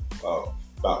 now,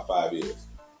 about 5 years,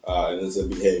 and it's a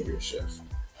behavior shift.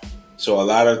 So a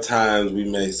lot of times we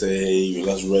may say, hey,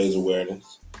 let's raise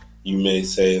awareness. You may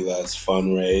say, let's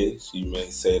fundraise. You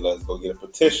may say, let's go get a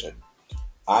petition.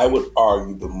 I would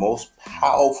argue the most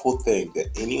powerful thing that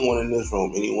anyone in this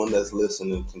room, anyone that's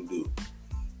listening can do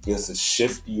is to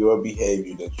shift your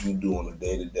behavior that you do on a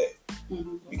day-to-day.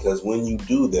 Mm-hmm. Because when you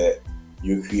do that,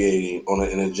 you're creating, on an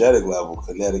energetic level,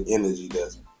 kinetic energy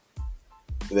that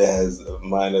has a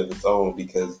mind of its own,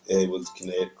 because it was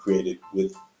created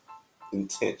with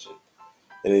intention.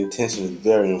 And intention is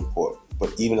very important.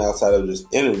 But even outside of just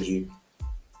energy,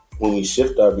 when we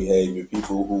shift our behavior,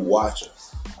 people who watch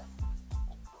us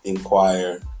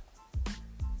inquire,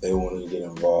 they want to get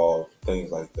involved, things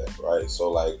like that, right?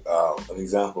 So like an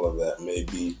example of that may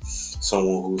be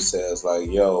someone who says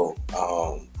like, yo,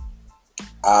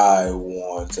 I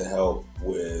want to help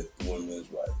with women's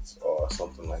rights or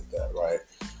something like that, right?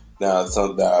 Now, as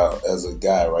a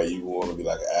guy, right, you want to be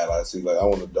like an ally. So like, I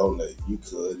want to donate. You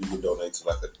could donate to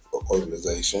like an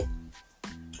organization.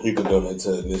 You can donate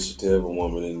to an initiative, a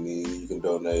woman in need. You can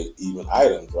donate even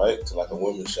items, right, to like a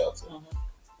women's shelter. Mm-hmm.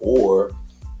 Or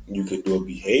you could do a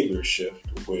behavior shift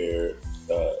where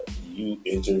you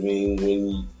intervene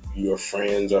when your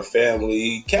friends or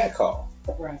family catcall.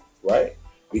 Right?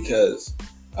 Because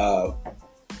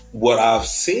what I've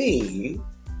seen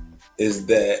is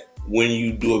that when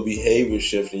you do a behavior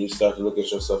shift and you start to look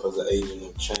at yourself as an agent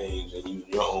of change and use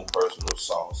your own personal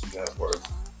sauce and network,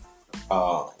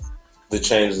 the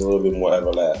change is a little bit more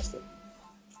everlasting.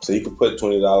 So you can put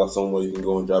 $20 somewhere, you can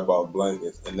go and drop off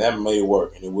blankets, and that may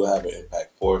work and it will have an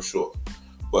impact for sure.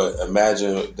 But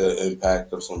imagine the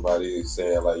impact of somebody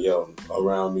saying like, yo,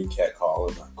 around me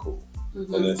catcalling not cool.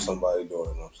 Mm-hmm. And if somebody doing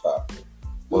it, I'm stopping it.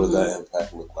 What does that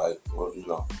impact look like? Well,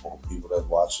 on people that's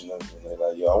watching them and they're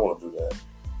like, yo, I want to do that.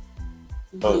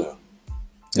 Mm-hmm. Oh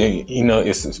yeah.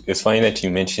 It's funny that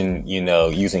you mentioned,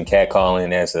 using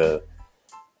catcalling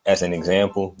as an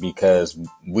example, because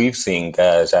we've seen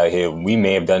guys out here, we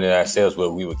may have done it ourselves where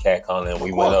we were catcalling and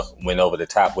we went over the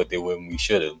top with it when we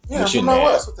should have. Yeah, from my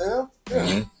West, what the hell? Yeah.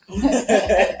 Mm-hmm.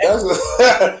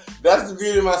 That's the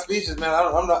beauty of my speeches, man.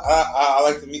 I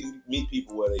like to meet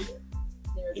people where they at.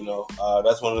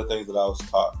 That's one of the things that I was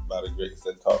taught by the greats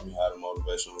that taught me how to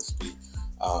motivationally speak.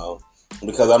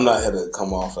 Because I'm not here to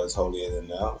come off as holier than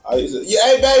now. I used to,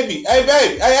 hey baby, hey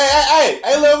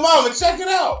little mama, check it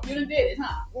out. You done did it,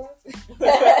 huh?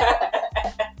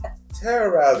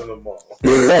 Terrorizing them all.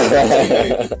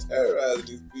 Terrorizing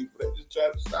these people, they just try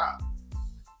to stop.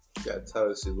 Gotta tell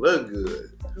her she look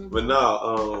good. But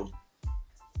no,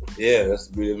 yeah, that's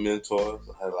to be a mentor.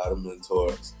 I had a lot of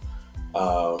mentors.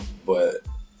 But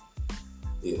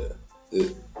yeah, I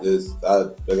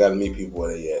gotta meet people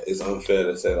where they at. It's unfair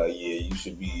to say like, yeah, you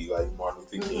should be like Martin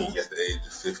Luther King at the age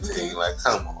of 15. Like,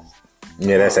 come on.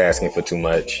 Yeah, that's asking for too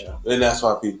much. And that's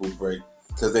why people break,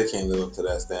 because they can't live up to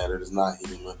that standard. It's not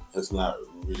human. It's not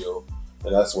real.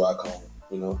 And that's why I come,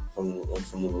 I'm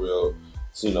from a real,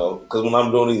 because when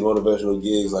I'm doing these motivational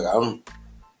gigs, like I'm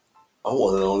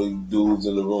one of the only dudes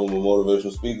in the room with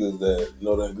motivational speakers that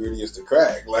know the ingredients to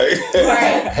crack. Like,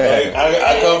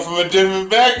 I come from a different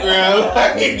background.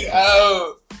 Like,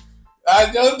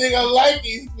 I don't think I like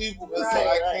these people, so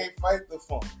I can't fight the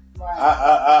funk. Right.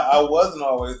 I wasn't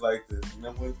always like this. I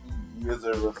went through years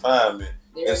of refinement.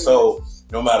 And so,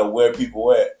 no matter where people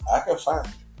were at, I can find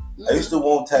you. I used to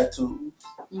want tattoos.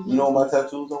 You know what my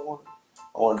tattoos I wanted?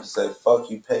 I wanted to say, fuck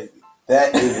you, pay me.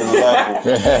 That is the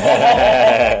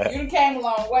level. You came a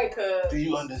long way, cuz. Do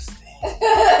you understand?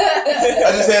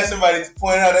 I just had somebody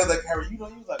point out, I was like, Harry, you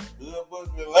was like a good book.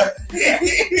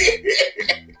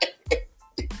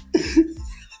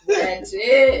 That's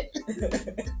it.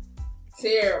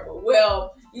 Terrible.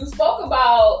 Well, you spoke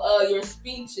about your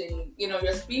speeches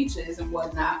and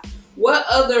whatnot. What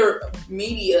other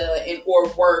media or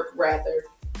work rather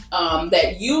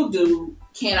that you do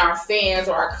can our fans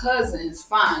or our cousins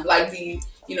find? Like, do you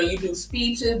do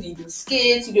speeches? Do you do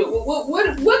skits? You do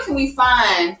what can we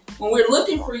find when we're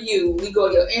looking for you? We go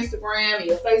to your Instagram and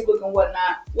your Facebook and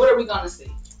whatnot. What are we gonna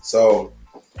see? So,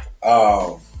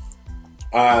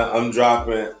 I'm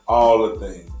dropping all the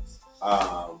things.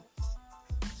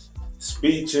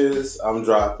 Speeches. I'm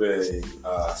dropping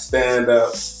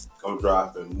stand-up. I'm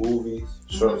dropping movies,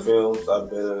 short films. I've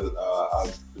the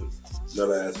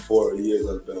last 4 years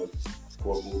I've done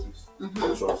 4 movies,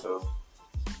 short films.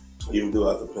 Even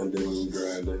throughout the pandemic, we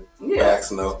grinding.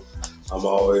 Backs no. I'm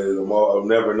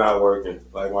never not working.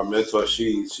 Like my mentor,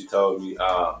 she told me,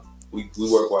 we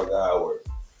work while God works.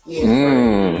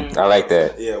 Yeah. I like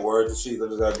that. Yeah, word to she. I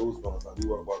just got goosebumps. Like we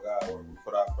work while God works. We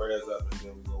put our prayers up and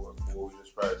then we go work for what we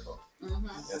just prayed for.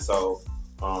 And so,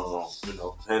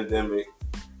 pandemic,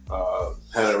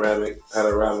 panorama,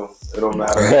 it don't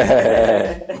matter.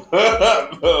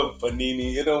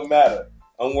 Panini, it don't matter.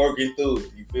 I'm working through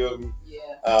it. You feel me?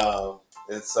 Yeah.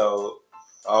 And so,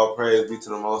 all praise be to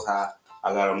the Most High.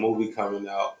 I got a movie coming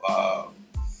out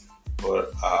for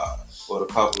a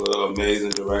couple of amazing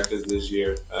directors this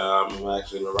year. I'm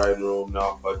actually in the writing room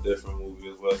now for a different movie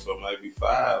as well. So it might be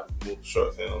 5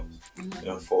 short films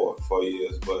in 4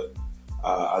 years, but.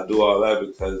 I do all that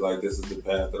because this is the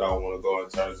path that I want to go in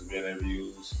terms of being able to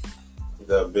use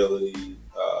the ability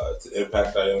to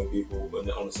impact our young people, but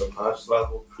on the subconscious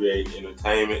level, create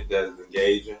entertainment that is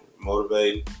engaging,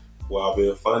 motivating, while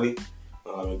being funny,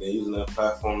 and then using that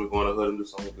platform to go in the hood and do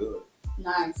something good.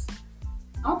 Nice.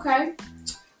 Okay.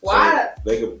 Why? So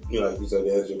they could, like you said,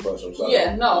 to answer your question. I'm sorry.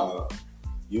 Yeah. No.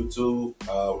 YouTube.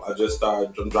 I just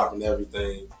started. I'm dropping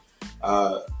everything.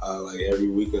 Like every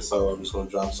week or so, I'm just gonna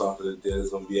drop something. That it's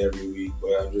gonna be every week,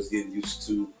 but I'm just getting used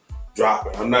to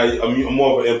dropping. I'm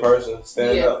more of an in-person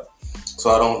stand-up, so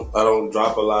I don't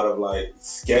drop a lot of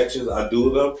sketches. I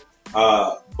do them,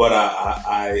 but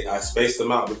I space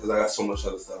them out because I got so much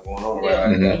other stuff going on. Right,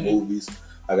 I got movies,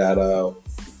 I got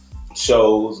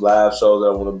shows, live shows that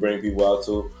I want to bring people out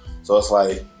to. So it's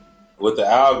like with the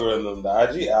algorithm, the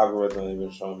IG algorithm ain't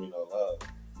been showing me no love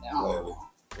lately.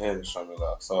 And show me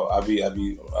love. So I'm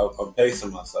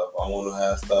pacing myself. I want to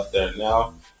have stuff there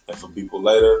now and for people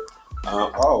later.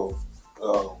 That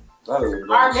is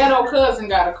our ghetto cousin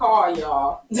got a car,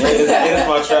 y'all. It's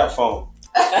my trap phone.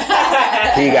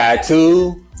 He got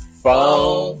 2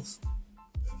 phones.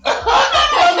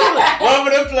 One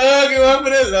for the plug and one for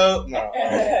the low. No.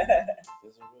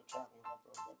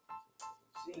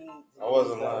 I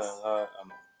wasn't lying.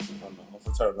 I'm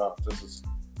gonna turn it off. This is.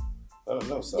 I don't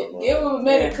know something. Give him a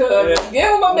minute, cuz. Give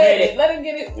him a minute. Let him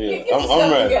get it. Yeah,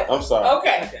 I'm ready. Together. I'm sorry.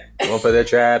 Okay. One for the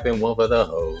trap and one for the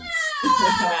hoes.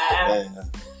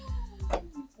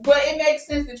 But it makes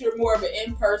sense that you're more of an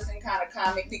in-person kind of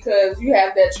comic because you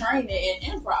have that training in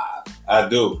improv. I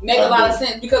do. Make a lot of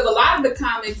sense because a lot of the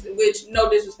comics, which no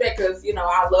disrespect, because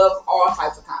I love all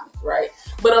types of comics, right?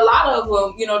 But a lot of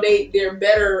them, they're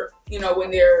better,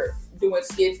 when they're doing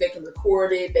skits, they can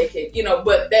record it, they can,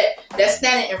 but that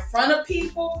standing in front of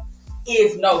people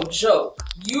is no joke.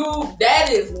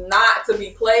 That is not to be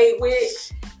played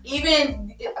with.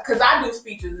 Even because I do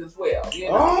speeches as well,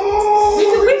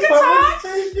 Oh, we can talk.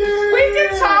 We can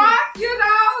talk.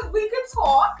 We can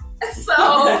talk. So,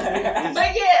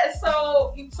 but yeah,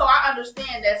 so I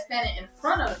understand that standing in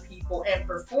front of people and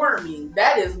performing learning.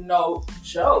 That is no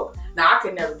joke. Now, I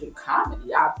can never do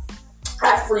comedy. I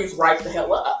freeze right the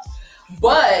hell up.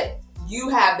 But you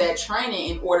have that training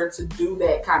in order to do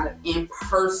that kind of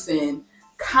in-person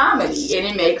comedy, and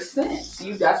it makes sense.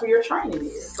 That's where your training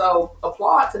is. So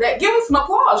applaud to that. Give us some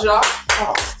applause, y'all.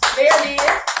 Oh. There it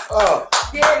is. Oh.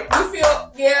 There, you feel,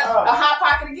 a hot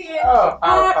pocket again? Oh,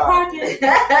 hot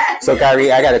pocket. So, Kyrie,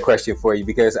 I got a question for you,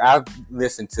 because I've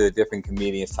listened to different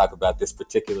comedians talk about this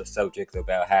particular subject,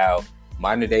 about how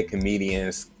modern day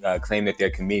comedians claim that they're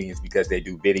comedians because they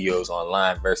do videos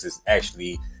online versus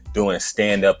actually doing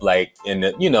stand-up like in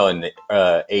the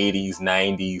 80s,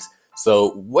 90s.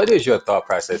 So what is your thought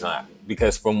process on it?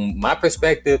 Because from my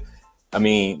perspective, I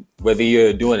mean, whether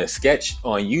you're doing a sketch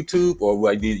on YouTube or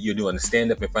whether you're doing a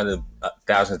stand-up in front of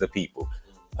thousands of people,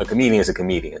 a comedian is a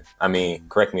comedian. I mean,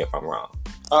 correct me if I'm wrong.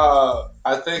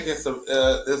 I think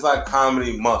it's like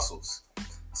comedy muscles.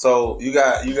 So you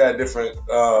got different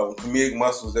comedic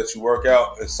muscles that you work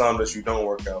out and some that you don't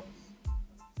work out.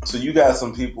 So you got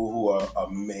some people who are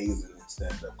amazing in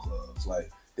stand-up clubs.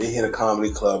 Like, they hit a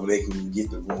comedy club and they can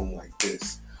get the room like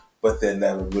this, but they're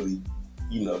never really,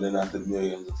 they're not the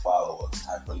millions of followers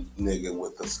type of nigga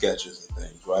with the sketches and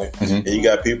things, right? Mm-hmm. And you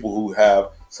got people who have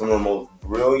some of the most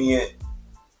brilliant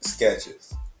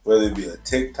sketches, whether it be a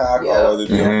TikTok or whether it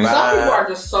be a Vine. Some people are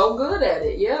just so good at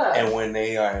it, And when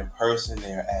they are in person,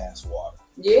 they're ass water.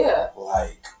 Yeah.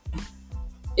 Like,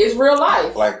 it's real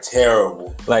life. Like,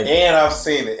 terrible. And I've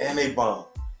seen it, and they bomb.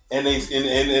 And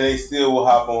they still will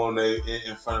hop on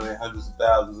in front of their hundreds of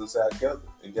thousands and say, I killed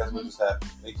them. And guess what just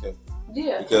happened? They killed them.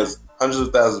 Yeah. Because hundreds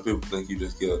of thousands of people think you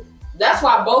just killed them. That's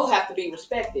why both have to be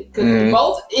respected. Because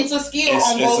both, it's a skill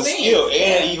on both ends. It's a skill.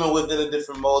 And even within the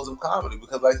different modes of comedy.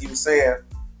 Because like you were saying,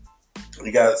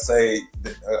 you got to say,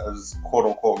 quote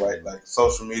unquote, right? Like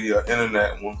social media or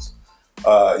internet ones.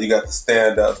 You got the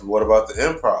stand-ups. What about the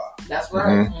improv? That's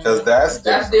right. Because that's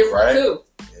different, right? Too.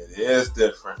 It is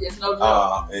different. It's no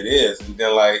joke. It is. And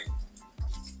then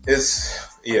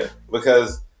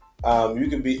because you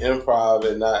can be improv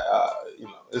and not,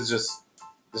 it's just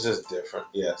different.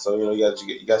 Yeah. So you got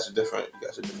your different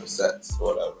sets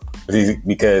or whatever.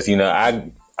 Because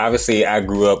I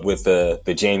grew up with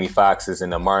the Jamie Foxxes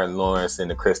and the Martin Lawrence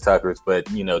and the Chris Tuckers, but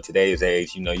today's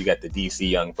age, you got the DC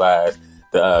Young Flies,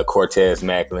 the Cortez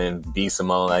Macklin, B.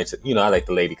 Simone. I like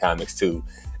the lady comics too,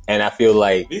 and I feel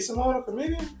like B. Simone a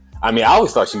comedian. I mean, I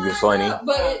always thought she was funny.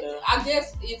 But I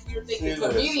guess if you're thinking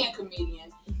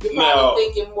comedian, you're probably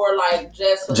thinking more like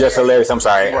Just Hilarious. I'm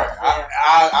sorry. Right.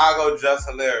 I'll go Just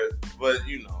Hilarious. But,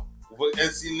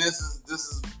 and see, this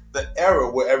is the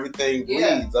era where everything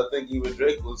bleeds. I think even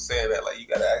Drake was saying that, like, you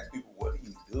got to ask people, what do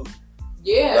you do?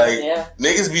 Yeah.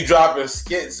 Niggas be dropping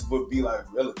skits but be like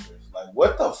realtors. Like,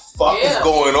 what the fuck is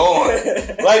going on?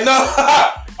 Like, no,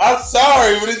 I'm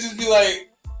sorry, but it just be like,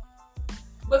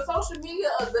 but social media,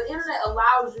 the internet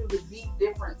allows you to be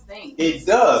different things. It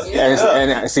does.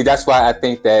 And see, that's why I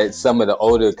think that some of the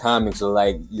older comics are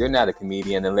like, you're not a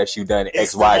comedian unless you've done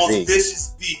X, Y, Z. It's the most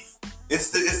vicious beef.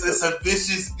 It's a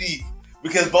vicious beef.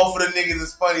 Because both of the niggas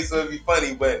is funny, so it'd be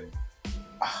funny. But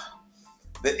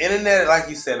the internet, like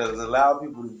you said, has allowed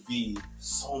people to be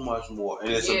so much more. And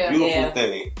it's a beautiful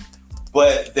thing.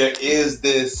 But there is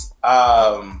this...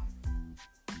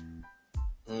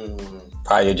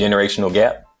 probably a generational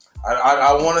gap.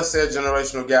 I want to say a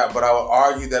generational gap, but I would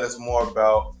argue that it's more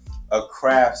about a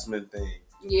craftsman thing.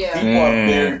 Yeah. People are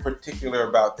very particular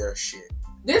about their shit.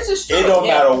 This is true. It don't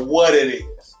matter what it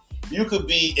is. You could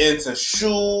be into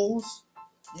shoes.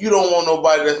 You don't want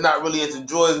nobody that's not really into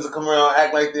Jordans to come around and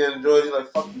act like they're into Jordans. You're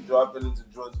like, fuck you, Joe. I've been into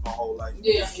Jordans my whole life.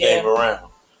 You just came around.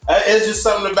 It's just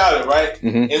something about it, right?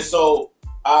 Mm-hmm. And so,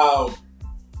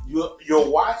 you're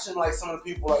watching like some of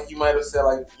the people, like you might have said,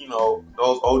 like,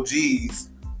 those OGs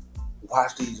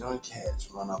watch these young cats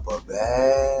run up a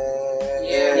bag.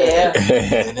 Yeah.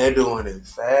 And they're doing it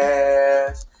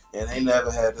fast. And they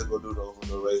never had to go do those in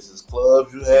the racist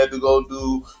clubs. You had to go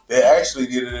do. They actually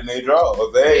did it in their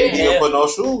drawers. They ain't even put no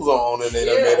shoes on, and they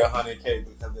done made $100K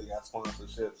because they got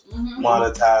sponsorships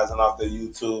monetizing off their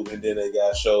YouTube, and then they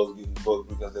got shows getting booked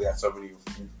because they got so many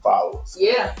followers.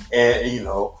 Yeah. And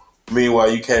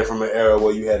meanwhile, you came from an era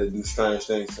where you had to do strange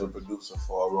things to the producer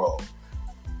for a role.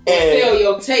 And sell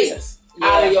your tapes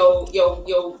out of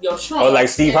your trunk. Or like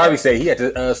Steve Harvey said, he had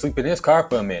to sleep in his car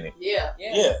for a minute. Yeah.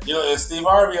 And Steve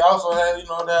Harvey also had,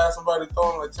 they had somebody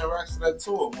throwing like 10 racks for that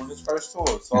tour, on his first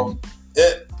tour. So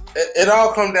it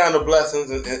all come down to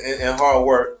blessings and hard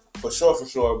work, for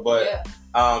sure. But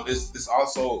it's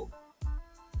also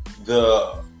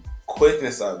the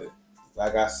quickness of it.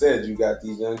 Like I said, you got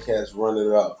these young cats running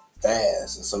it up.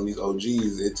 fast. And some of these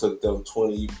OGs, it took them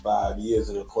 25 years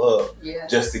in the club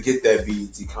just to get that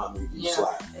BET Comedy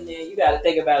slot. And then you got to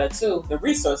think about it too. The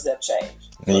resources have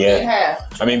changed. Yeah.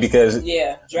 I mean, because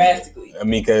drastically. I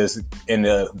mean, because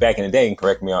back in the day, and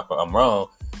correct me if I'm wrong,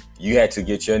 you had to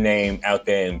get your name out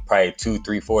there in probably 2,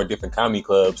 3, 4 different comedy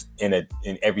clubs in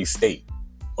every state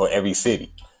or every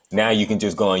city. Now you can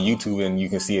just go on YouTube and you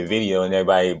can see a video and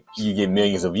you get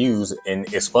millions of views and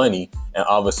it's funny. And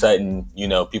all of a sudden,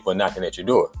 people are knocking at your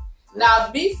door. Now,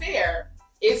 to be fair,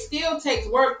 it still takes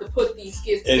work to put these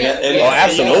skits together.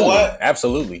 Absolutely. You know what?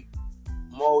 Absolutely.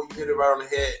 Mo, you hit it right on the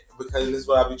head because this is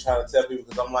what I be trying to tell people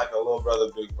because I'm like a little brother,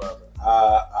 big brother.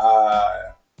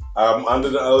 I'm under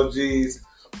the OGs,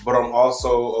 but I'm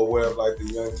also aware of like the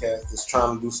young cats that's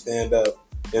trying to do stand up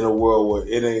in a world where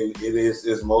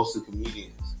it's mostly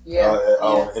comedians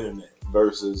on the internet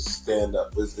versus stand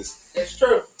up. It's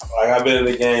true. Like I've been in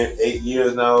the game 8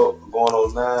 years now, going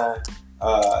on 9,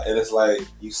 and it's like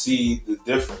you see the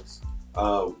difference.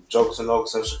 Jokers and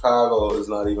Oaks in Chicago is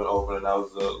not even open, and that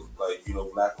was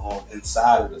black owned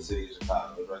inside of the city of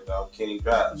Chicago, right there off King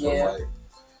Drive. So it's like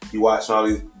you watching all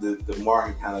these the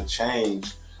market kind of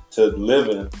change to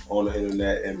living on the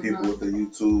internet and people with the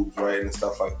YouTubes, right, and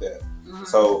stuff like that.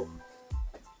 So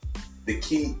the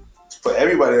key for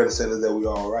everybody to understand is that we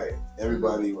all right.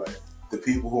 Everybody right. The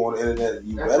people who on the internet,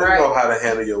 you better know how to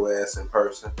handle your ass in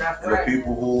person. The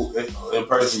people who in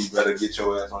person, you better get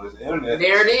your ass on this internet.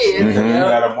 There it is. You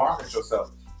gotta market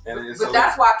yourself. But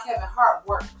that's why Kevin Hart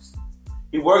works.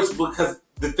 He works because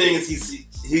the thing is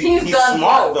he's done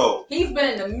smart both. though. He's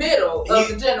been in the middle of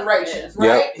the generations,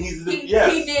 right?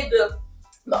 Yep. He did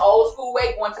the old school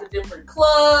way, going to the different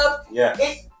clubs. Yeah.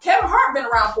 Kevin Hart been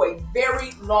around for a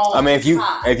very long time. I mean,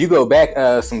 if you go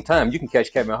back some time, you can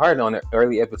catch Kevin Hart on the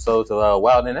early episodes of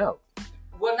Wild 'N Out.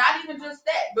 Well, not even just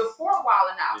that. Before Wild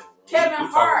 'N Out, Kevin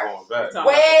Hart,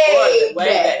 way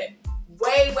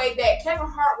back. Kevin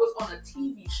Hart was on a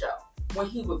TV show when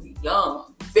he was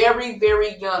young, very,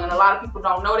 very young, and a lot of people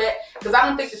don't know that because I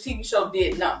don't think the TV show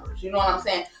did numbers. You know what I'm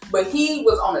saying? But he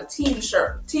was on a TV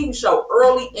show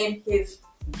early in his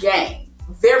game,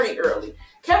 very early.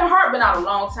 Kevin Hart been out a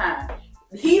long time.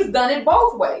 He's done it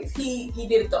both ways. He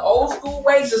did it the old school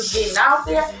way, just getting out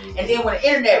there, and then when the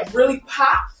internet really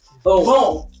popped,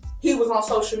 boom, he was on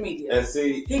social media. And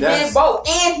see, he did both,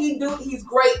 and he's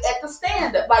great at the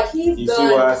stand up. Like he's done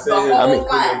the whole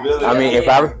line. I mean, if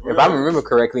I remember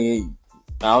correctly,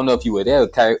 I don't know if you were there.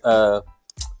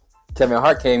 Kevin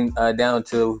Hart came down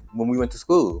to when we went to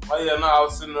school. Oh yeah, no, I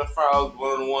was sitting in front. I was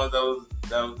one of the ones that was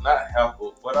not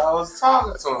helpful, but I was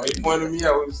talking to him. He pointed me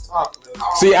out. We was talking.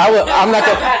 See, I'm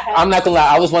not gonna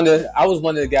lie. I was one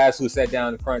of the guys who sat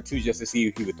down in front too, just to see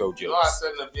if he would throw jokes. No, I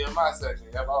sat in the BMI section.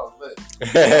 Yep, I was lit.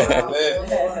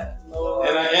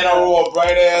 And I wore a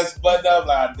bright ass button up.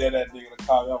 Like I dare that nigga to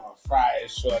call me. I'm a fry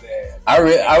his short ass.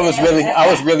 I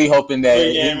was really hoping that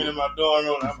he came in my dorm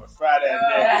room. I'm a fry that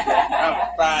nigga. I'm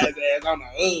a fry his ass. I'm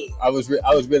like, ugh.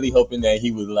 I was really hoping that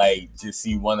he would like just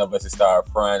see one of us and start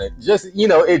frying. Just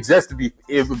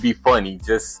it would be funny.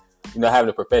 Just having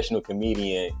a professional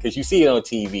comedian because you see it on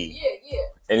TV. Yeah.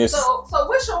 And it's so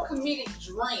what's your comedic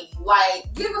dream?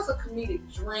 Like, give us a comedic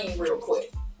dream real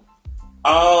quick.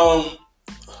 And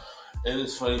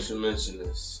it's funny you should mention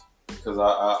this because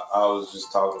I was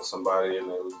just talking to somebody and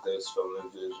they was feeling a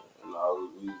vision and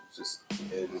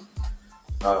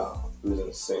we was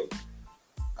in sync.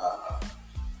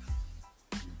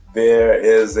 There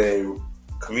is a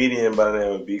comedian by the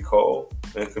name of B. Cole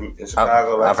in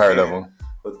Chicago. I've heard of him.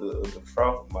 With the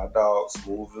fro, my dog,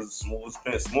 smoother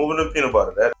than peanut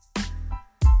butter. That.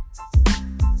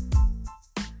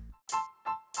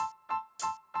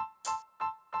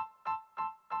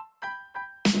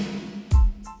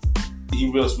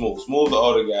 He real smooth the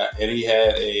older guy, and he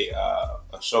had a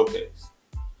showcase.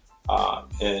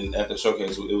 And at the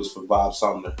showcase, it was for Bob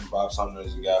Sumner. Bob Sumner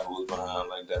is a guy who was behind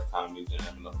like Def Comedy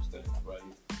Jam and other stuff, right?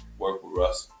 He worked with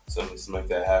Russ to make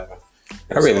that happen.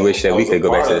 I really wish that we could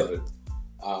go back to that.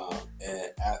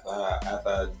 And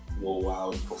after while I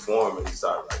was performing, he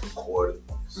started like recording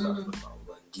stuff. I was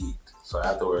like geeked. So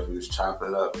afterwards, we was chopping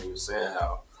it up, and he was saying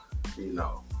how,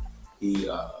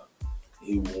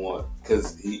 he want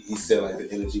because he said like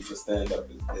the energy for stand up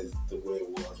is the way it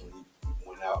was when he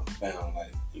went out and found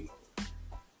like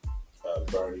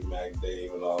Bernie Mac,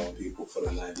 Dave, and all them people for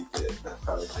the 90 bit. That's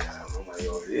probably jam. I'm like,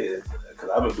 yo, it is because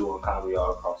I've been doing comedy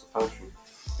all across the country.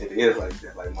 It is like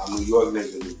that. Like my New York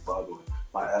niggas is bubbling.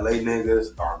 My LA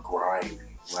niggas are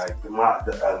grinding. Like the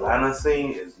Atlanta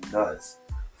scene is nuts.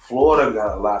 Florida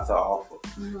got a lot to offer.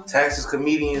 Texas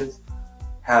comedians,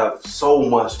 have so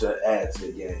much to add to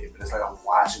the game. And it's like I'm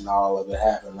watching all of it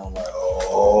happen. And I'm like,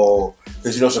 oh,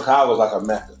 because Chicago's like a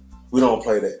mecca. We don't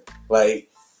play that. Like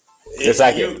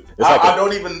I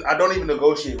don't even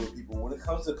negotiate with people when it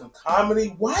comes to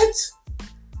comedy. What?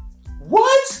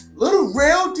 Little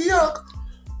real deal.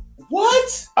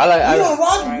 What? I'm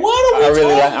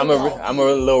a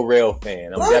little rail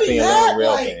fan. I'm definitely a little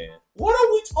rail fan. What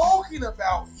are we talking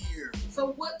about here?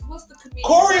 So what's the comedian?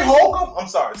 Corey Holcomb? I'm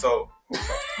sorry.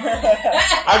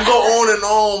 I go on and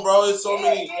on, bro. There's so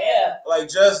many, like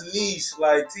Just Niche,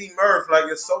 like T Murph, like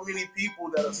there's so many people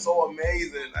that are so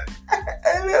amazing. Like,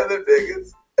 I love the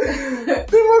niggas. They're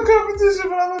my competition,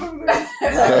 but I love them niggas.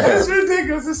 It's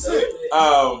ridiculous. It's sick.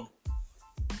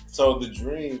 So the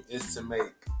dream is to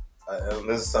make, and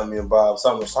this is something me and Bob was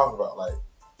talking about, like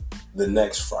the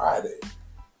next Friday,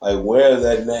 like where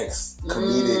that next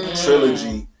comedic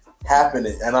trilogy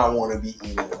happening, and I want to be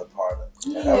even a part of.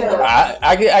 Yeah.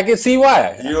 I can see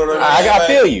why. You know what I mean? I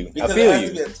feel you. Because it has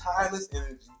to be a timeless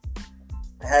energy.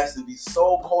 It has to be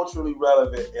so culturally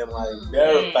relevant and like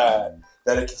verified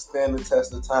that it can stand the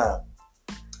test of time.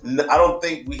 I don't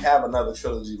think we have another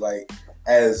trilogy like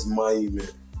as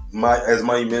monumentous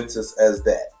as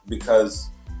that, because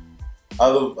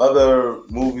other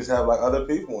movies have like other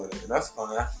people in it, and that's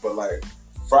fine. But like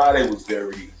Friday was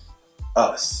very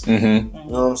us. Mm-hmm. You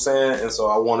know what I'm saying? And so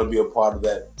I want to be a part of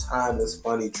that timeless,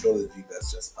 funny trilogy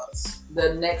that's just us.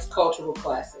 The next cultural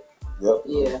classic. Yep.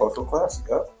 Yeah. Cultural classic.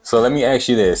 Yep. So let me ask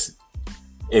you this.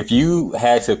 If you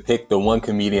had to pick the one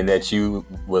comedian that you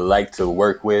would like to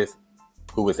work with,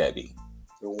 who would that be?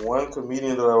 The one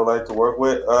comedian that I would like to work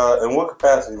with, in what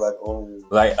capacity? Like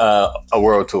a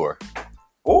world tour.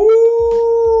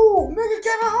 Ooh, nigga,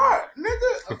 Kevin Hart,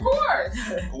 nigga. Of course.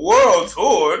 World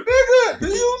tour, nigga. Do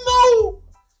you know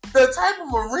the type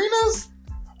of arenas?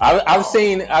 I've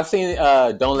seen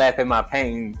Don't Laugh at My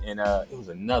Pain, and it was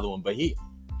another one, but it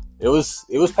was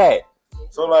packed.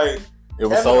 So like it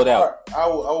was sold out. I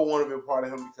would want to be a part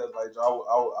of him because like I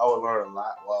would learn a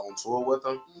lot while on tour with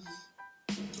him.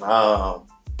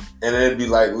 And it'd be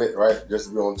like lit, right? Just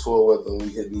to be on tour with him, we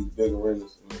hit these big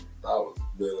arenas. That was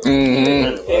good.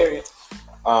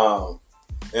 Right?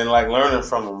 And like learning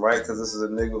from him, right? Because this is a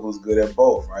nigga who's good at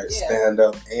both, right? Yeah. Stand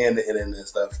up and the internet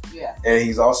stuff. Yeah. And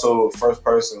he's also the first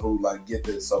person who like get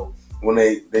this. So when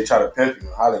they try to pimp you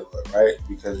in Hollywood, right?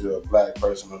 Because you're a black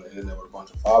person on the internet with a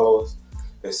bunch of followers,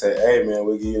 they say, "Hey man,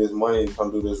 we give you this money to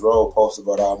come do this role, post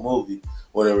about our movie."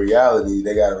 When in reality,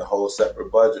 they got a whole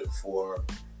separate budget for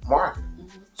marketing.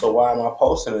 So why am I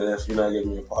posting it if you're not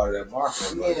giving me a part of that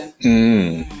marketing?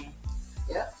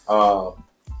 Yeah.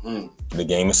 The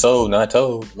game is sold, not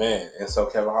told. Man, and so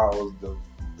Kevin Hart was the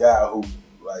guy who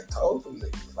like told them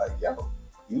niggas, like, yo,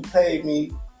 you paid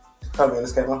me to come in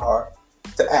as Kevin Hart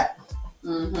to act.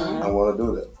 I want to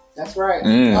do that. That's right.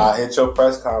 I hit your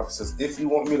press conferences. If you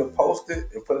want me to post it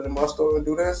and put it in my store and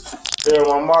do this, here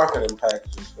are my marketing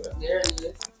packages for that. There it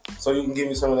is. So you can give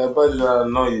me some of that budget that I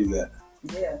know you got.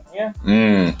 Yeah.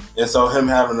 And so him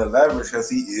having the leverage because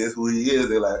he is who he is,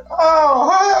 they're like,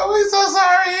 oh, we so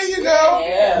sorry, here you go.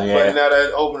 Yeah. But now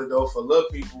that opened the door for little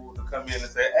people to come in and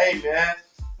say, hey man,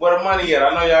 where the money at?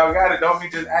 I know y'all got it. Don't be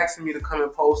just asking me to come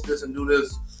and post this and do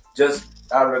this just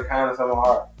out of the kindness of my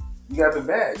heart. You got the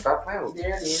bag. Stop playing with me.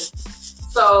 There it is.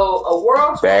 So a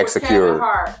world tour bag with secured. Kevin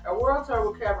Hart. A world tour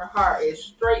with Kevin Hart is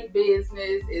straight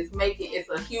business. It's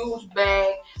a huge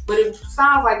bag, but it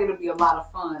sounds like it'll be a lot of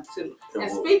fun too.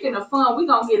 And speaking of fun, we're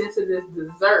gonna get into this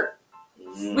dessert.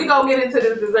 We're gonna get into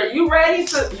this dessert. You ready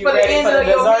for the end of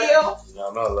your meal?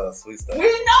 Y'all know I love sweet stuff. We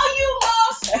know you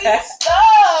love sweet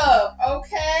stuff.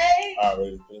 Okay. I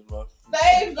already finished my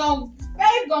Babe gonna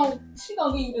she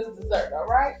gonna give you this dessert. All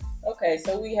right. Okay,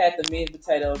 so we had the meat and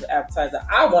potatoes appetizer.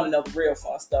 I want to know the real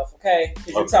fun stuff, okay?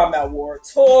 Because you're talking about world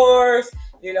tours,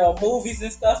 movies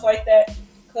and stuff like that.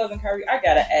 Cousin Kyrie, I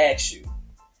gotta ask you,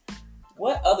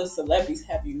 what other celebrities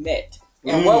have you met,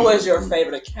 and what was your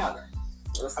favorite encounter?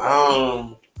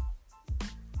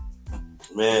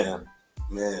 Man,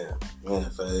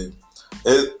 fave.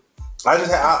 I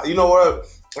just had, you know what?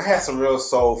 I had some real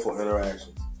soulful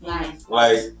interactions. Nice.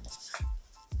 Like,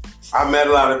 I met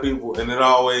a lot of people, and it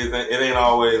ain't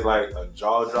always like a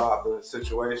jaw dropping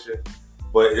situation,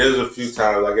 but there's a few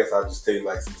times. I guess I'll just tell you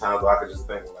like some times where I could just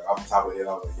think like off the top of the head,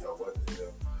 I was like, yo, what the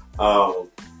hell?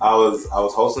 I was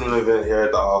hosting an event here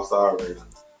at the All-Star Arena,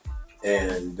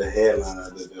 and the headliner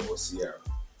of the event was Sierra.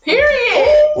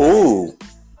 Period. Ooh.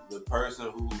 The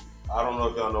person who, I don't know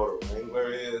if y'all know what a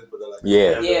wrangler is, but they're like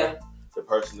the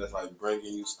person that's like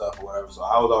bringing you stuff or whatever. So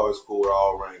I was always cool with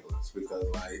all wranglers because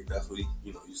like that's what you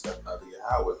stepping out to get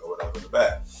high with or whatever in the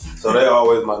back. So they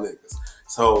always my niggas.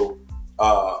 So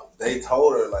they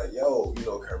told her like, yo, you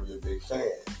know, Kyrie a big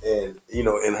fan. And, you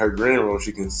know, in her green room,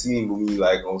 she can see me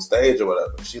like on stage or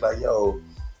whatever. She like, yo,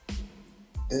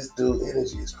 this dude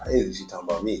energy is crazy. She talking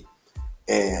about me.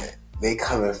 And they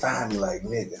come and find me like,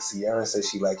 nigga, Sierra said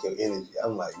she like your energy.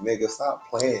 I'm like, nigga, stop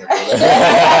playing, bro.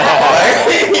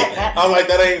 I'm like,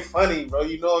 that ain't funny, bro.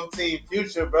 You know I'm Team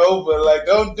Future, bro, but like,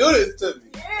 don't do this to me.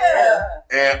 Yeah.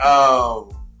 And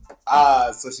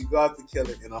so she go out to kill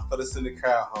it, and I'm finna send the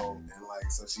crowd home, and like,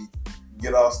 so she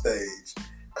get off stage,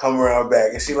 come around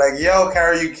back, and she like, yo,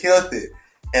 Kyrie, you killed it,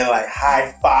 and like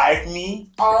high five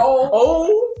me.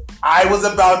 Oh. I was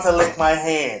about to lick my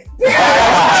hand.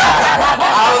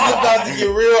 I was about to get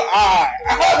real eye.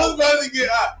 I was about to get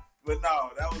eye. But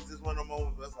no, that was just one of the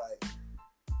moments where it's like,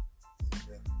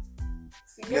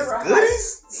 Miss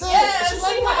Goodies? Yes, She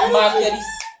like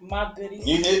My goodies.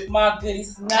 You did? My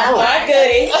goodies. Not my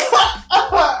goodies.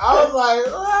 I was like,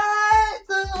 what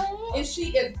the hell? And she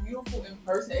is beautiful in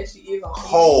person as she is on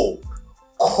Cold.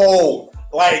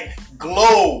 Like,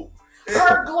 glow.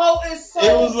 Her glow is so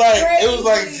It was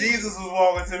like crazy. Jesus was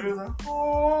walking to me. He was like,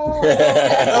 oh.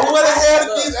 And where the hell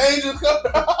did these angels come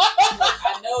from?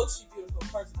 I know she's beautiful in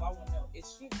person, but I want to know, is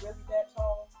she really that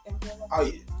tall in real life? Oh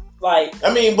yeah. Like,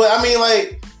 I mean,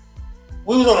 like,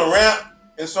 we was on a ramp,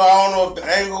 and so I don't know if the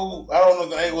angle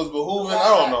was behooving. I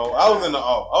don't know. I was in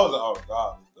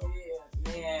God.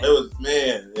 yeah, man. It was,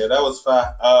 yeah, that was fine.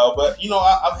 But you know,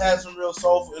 I've had some real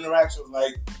soulful interactions.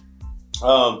 Like,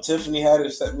 Tiffany had to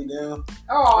set me down.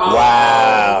 Oh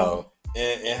Wow.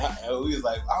 And we was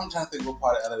like, I'm trying to think what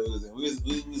part of LA we was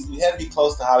in. We had to be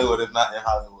close to Hollywood, if not in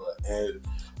Hollywood. And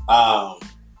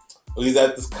we was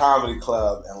at this comedy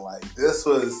club, and like this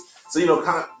was so, you know,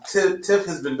 Tiff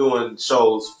has been doing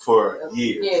shows for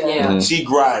years. Yeah. Mhm. She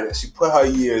grinded. She put her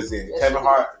years in. Yes, Kevin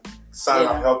Hart signed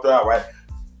up, helped her out, right?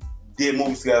 Did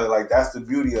movies together. Like, that's the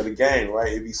beauty of the game,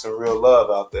 right? It'd be some real love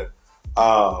out there.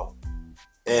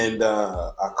 And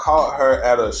I caught her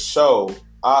at a show.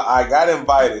 I got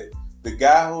invited. The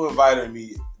guy who invited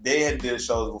me, they had did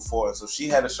shows before, so she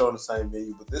had a show in the same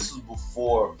venue. But this was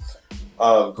before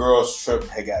Girls Trip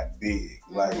had got big.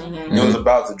 Like, it was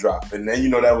about to drop, and then, you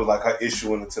know, that was like her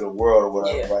issuing into the world or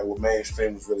whatever, right? Well,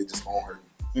 mainstream was really just on her,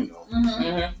 you know.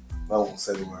 I won't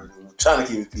say the word. I'm trying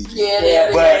to keep it PG.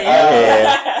 But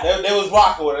they was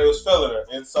rocking with her. They was feeling her,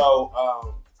 and so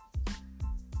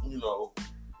you know,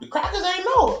 the crackers ain't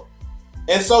know her,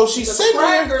 and so she's sitting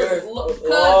there.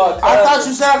 I thought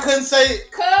you said I couldn't say it.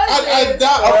 I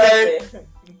doubt. Okay.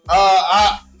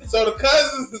 So the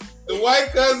cousins, the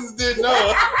white cousins didn't know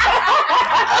her.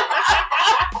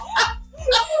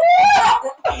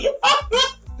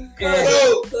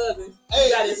 Cousins. You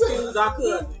gotta excuse our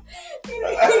cousins. He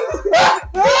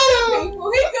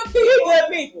good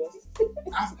people.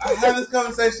 I have this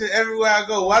conversation everywhere I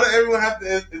go. Why do everyone have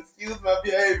to excuse my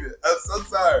behavior? I'm so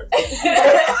sorry.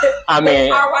 I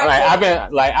mean,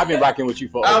 I've been rocking with you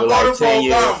for over like 10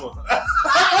 years.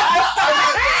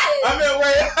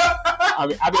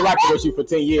 I've been rocking with you for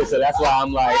 10 years, so that's why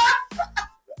I'm like.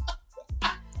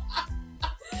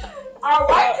 Our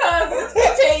white cousins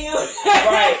continue.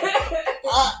 Right.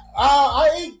 I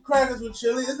eat crackers with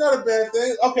chili. It's not a bad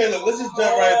thing. Okay, look, let's just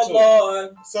jump right into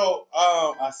it. So,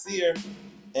 I see her,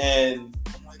 and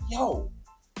I'm like, yo,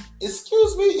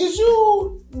 excuse me, is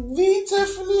you the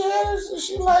Tiffany Haddish? And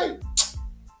she like,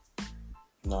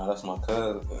 no, that's my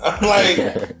cousin. I'm like,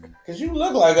 cause you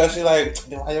look like her. She like,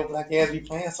 then why your black ass be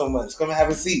playing so much? Come and have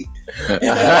a seat.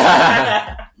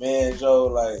 Man, Joe,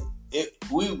 like,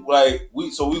 we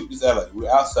was at, like, we're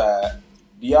outside.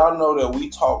 Do y'all know that we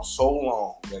talked so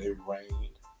long that it rained,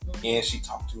 and she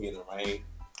talked to me in the rain?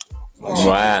 Like,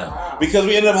 Wow. Because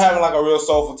we ended up having like a real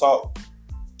soulful talk.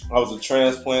 I was a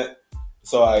transplant,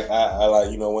 so I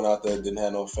like, you know, went out there, didn't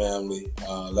have no family,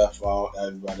 left all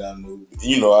everybody I knew.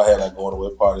 You know, I had like going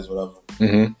away parties, whatever.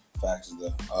 Facts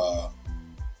there.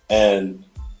 And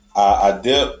I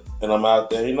dipped. And I'm out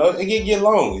there, you know, it can get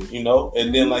lonely, you know,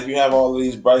 and then like you have all of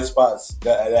these bright spots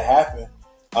that happen,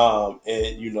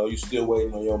 and you know, you still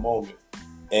waiting on your moment,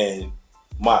 and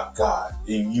my God,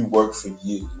 you work for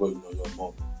years waiting on your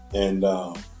moment, and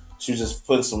she was just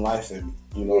putting some life in me,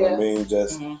 you know what I mean,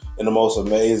 just in the most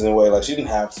amazing way. Like, she didn't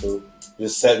have to,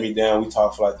 just set me down. We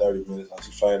talked for like 30 minutes. Like,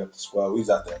 she fired up the squad. We was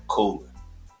out there cooling.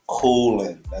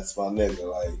 That's my nigga.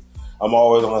 Like, I'm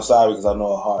always on her side because I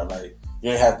know her heart. Like, you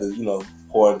didn't have to, you know,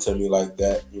 pour into me like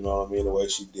that, you know what I mean, the way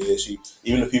she did. She,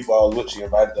 even the people I was with, she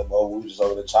invited them over. We were just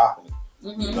over there chopping,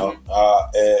 you know.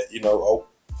 And, you know,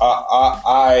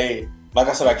 I like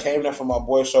I said, I came there for my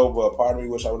boy show, but a part of me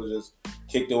wish I would have just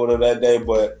kicked it with her that day.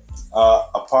 But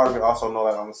a part of me also know,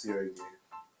 like, I'm gonna see her again.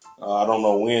 I don't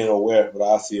know when or where, but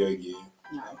I'll see her again.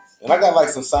 Nice. And I got like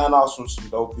some sign offs from some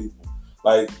dope people.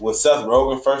 Like when Seth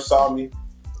Rogen first saw me,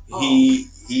 I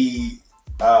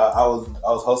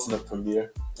was hosting a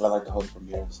premiere. I like to host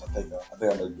premieres. I think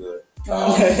I look good.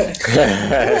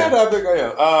 I think I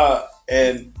am.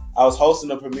 And I was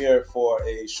hosting a premiere for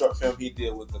a short film he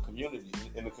did with the community,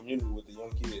 in the community with the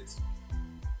young kids.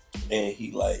 And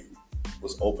he like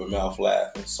was open mouth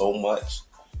laughing so much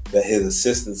that his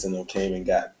assistants in them came and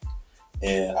got me.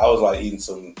 And I was like eating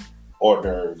some hors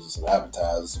d'oeuvres and some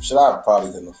appetizers, some shit I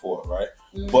probably couldn't afford, right?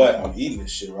 Mm-hmm. But I'm eating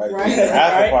this shit, right?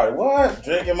 After party, what?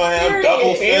 Drinking my hand,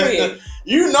 double fisted.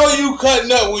 You know you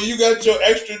cutting up when you got your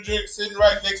extra drink sitting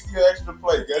right next to your extra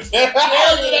plate.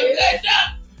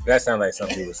 That sounds like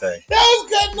something you would say. That was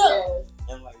cutting up.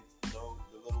 And like, you know,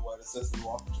 the little white assistant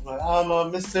walked up, she's like,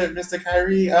 Mr.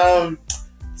 Kyrie,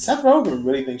 Seth Rogen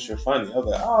really thinks you're funny. I was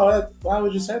like, oh, why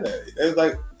would you say that? It was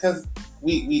like, because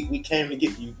we came to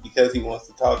get you because he wants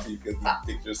to talk to you because he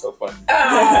thinks you're so funny.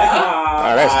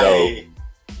 Oh, that's dope.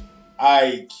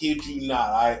 I kid you not,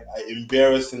 I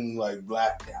embarrassingly like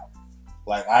blacked out.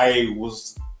 Like I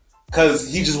was,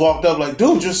 because he just walked up like,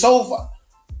 dude, you're so fun.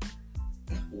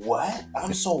 What?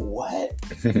 I'm so what?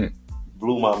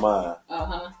 Blew my mind.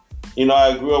 Uh-huh. You know,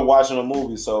 I grew up watching a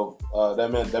movie, so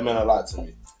that meant a lot to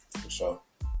me, for sure.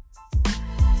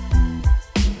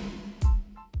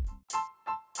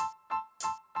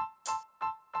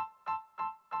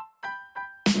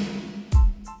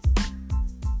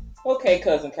 Okay,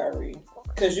 cousin Kyrie,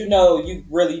 because you know you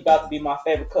really about to be my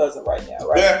favorite cousin right now,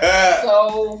 right?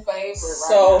 So favorite.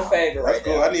 So favorite. That's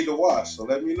cool. I need to watch, so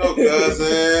let me know,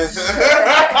 cousin.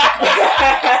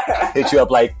 Hit you up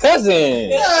like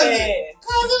cousin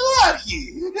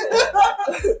Lucky.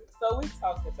 So we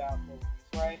talked about movies,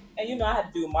 right? And you know I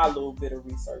had to do my little bit of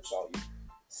research on you.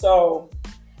 So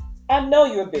I know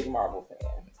you're a big Marvel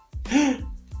fan.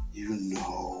 You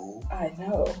know. I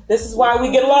know. This is why we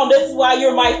get along. This is why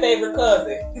you're my favorite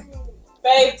cousin.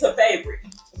 Fave to favorite.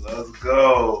 Let's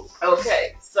go.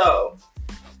 Okay, so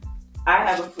I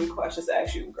have a few questions to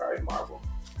ask you regarding Marvel.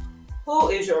 Who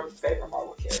is your favorite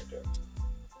Marvel character?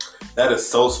 That is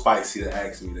so spicy to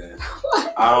ask me that.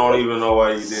 I don't even know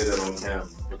why you did that on camera.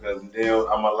 Because then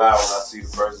I'm allowed when I see the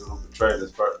person who portrayed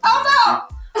this person. Oh no!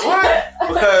 What?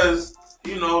 Because,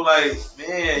 you know, like,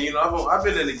 man, you know, I've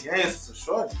been in the game since a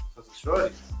shorty.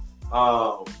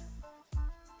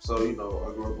 So, you know,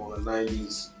 I grew up on the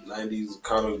 90s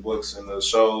comic books and the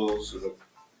shows, and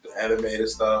the animated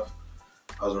stuff.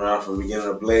 I was around from the beginning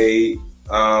of Blade.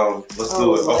 Let's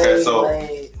do it. Okay, so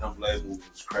Blade movie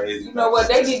was crazy. You know what?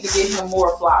 They need to give him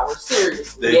more flowers.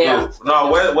 Seriously. They do. No,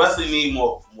 Wesley need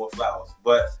more flowers,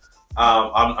 but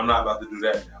I'm not about to do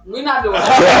that now. We're not doing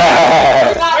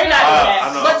that. We're not doing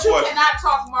that. But you cannot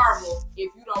talk Marvel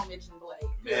if you don't mention Blade.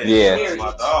 Man, yeah, that's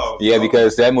my dog. Yeah,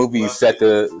 because that movie set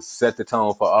the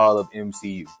tone for all of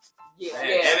MCU. Yeah,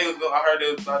 and it was, I heard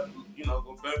it was about to, you know,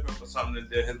 go bankrupt or something, and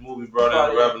then his movie brought in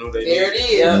the revenue they there needed. It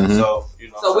is. Mm-hmm. So,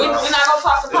 you know, so we're not gonna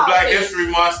talk about it's Black History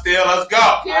Month still. Let's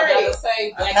go. Period. I gotta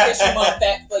say Black History Month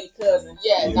back for your cousin.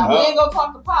 Yeah. Now we ain't gonna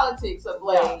talk the politics of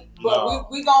Blade, but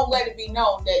we gonna let it be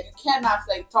known that you cannot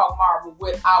say talk Marvel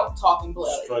without talking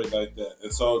Blade. Straight like that.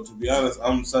 And so, to be honest,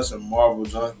 I'm such a Marvel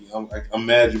junkie. I'm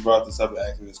mad you brought this up and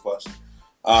asked me this question.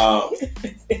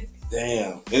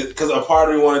 Damn, because a part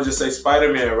of me want to just say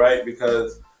Spider-Man, right?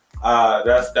 Because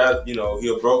that's you know, he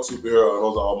a broke superhero, and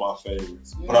those are all my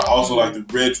favorites. But I also like the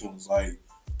rich ones, like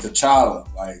T'Challa.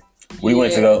 Like we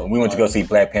went to go see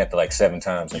Black Panther like 7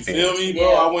 times. You feel me,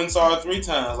 bro? I went and saw it 3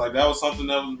 times. Like that was something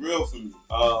that was real for me.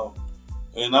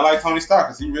 And I like Tony Stark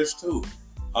because he rich too.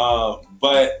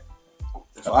 But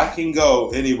if I can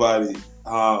go anybody,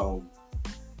 I'm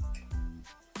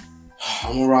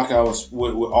gonna rock out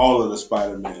with all of the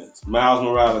Spider-Mans. Miles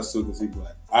Morales too, because he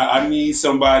black. I need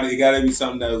somebody. It gotta be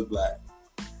something that was black.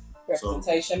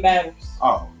 Representation matters.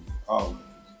 Oh.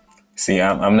 See,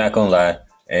 I'm not gonna lie,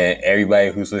 and everybody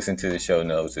who's listened to the show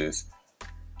knows this.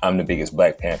 I'm the biggest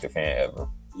Black Panther fan ever.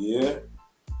 Yeah.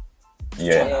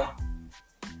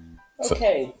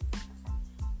 Okay.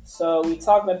 So we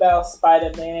talking about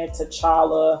Spider-Man,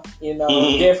 T'Challa, you know,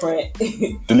 different.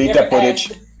 Delete that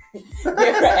footage.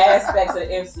 Different aspects of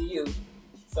the MCU.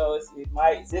 So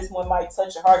this one might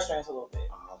touch your heartstrings a little bit.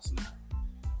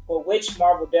 But which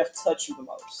Marvel death touched you the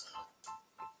most?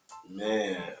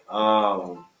 Man,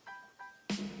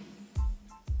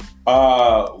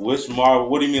 which Marvel?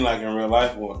 What do you mean, like in real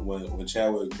life when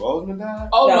Chadwick Boseman died?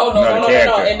 Oh no!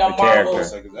 In the Marvel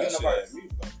universe. I think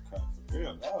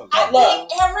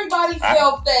everybody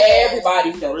felt that.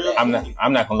 Everybody felt that.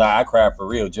 I'm not gonna lie. I cried for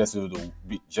real just now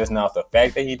the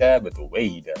fact that he died, but the way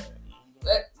he died.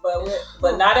 But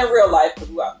but not in real life. Cause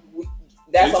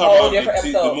that's a whole different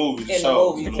episode. The movie, the in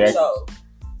show, the movie, the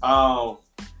show.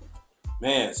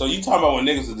 Man, so you talking about when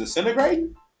niggas are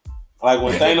disintegrating? Like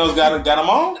when Thanos got them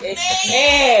on?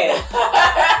 Man.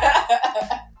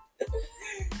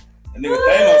 And nigga,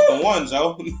 Thanos the one,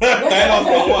 Joe. Thanos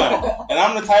the one. And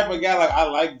I'm the type of guy, like, I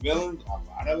like villains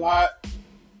a lot.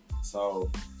 So,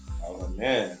 I was like,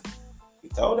 man, he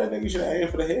told that nigga you should have aimed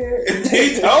for the head.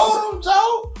 He told him,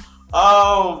 Joe.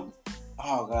 Oh,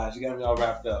 gosh, you got me all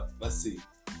wrapped up. Let's see.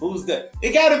 Who's that?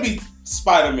 It got to be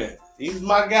Spider-Man. He's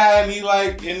my guy, and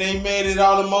and they made it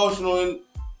all emotional, and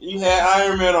you had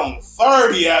Iron Man on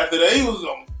 30 after that. He was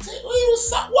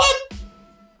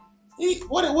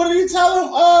what? What did he tell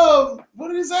him? What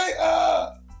did he say?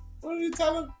 What did he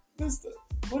tell him?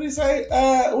 What did he say?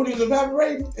 When he was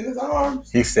evaporating in his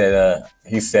arms? He said,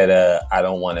 I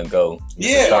don't want to go.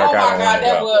 Yeah. Stark, oh my God,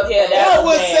 that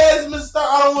was says Mr. Stark,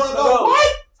 I don't want to go.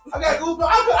 What? I got goosebumps.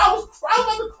 I was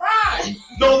about to cry.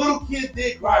 No, little kids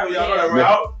did cry when y'all heard that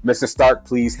route. Mr. Stark,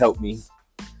 please help me.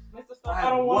 Mr. Stark, I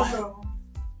don't want to.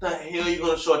 The hell you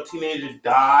gonna show a teenager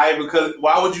die? Because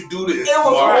why would you do this? It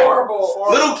was horrible.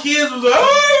 Little kids was like, oh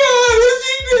my God, is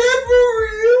he dead for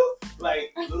real?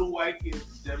 Like little white kids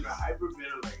was damn near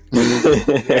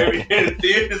hyperventilating. Every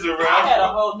theaters around. I had a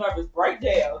whole nervous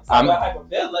breakdown. I'm not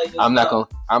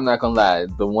gonna lie.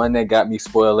 The one that got me,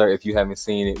 spoiler if you haven't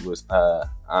seen it, was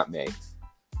Aunt May.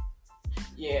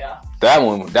 Yeah. That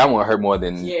one hurt more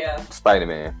than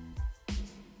Spider-Man.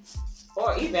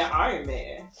 Or even Iron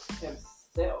Man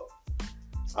himself.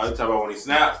 I was talking about when he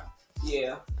snapped.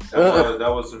 Yeah. That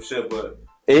was some shit, but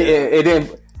it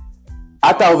didn't.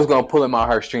 I thought it was gonna pull him out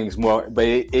heartstrings more, but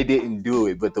it didn't do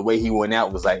it. But the way he went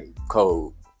out was like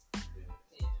cold.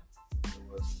 Yeah. It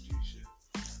was some G shit.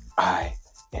 I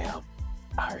am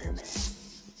Iron Man.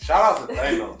 Shout out to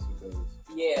Thanos because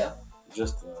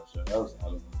just that was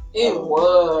It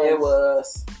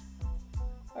was.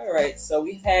 All right, so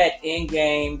we had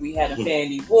Endgame, we had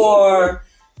Infinity War,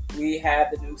 we had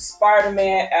the new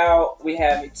Spider-Man out, we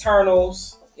have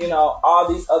Eternals,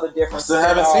 all these other different. I still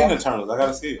haven't seen Eternals. I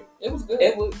gotta see it. It was good.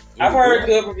 I've heard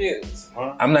good reviews.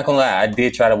 I'm not gonna lie, I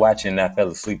did try to watch it and I fell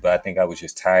asleep, but I think I was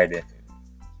just tired of it.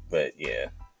 But yeah.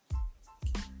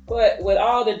 But with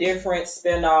all the different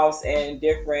spin-offs and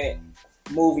different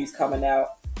movies coming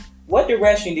out, what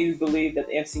direction do you believe that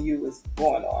the MCU is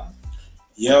going on?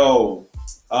 Yo,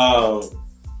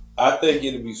 I think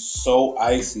it'd be so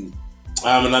icy.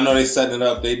 And I know they setting it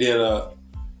up. They did a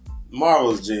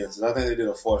Marvel's genius. I think they did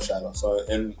a foreshadow. So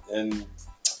in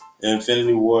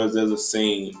Infinity Wars, there's a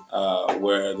scene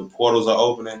where the portals are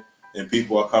opening and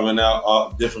people are coming out.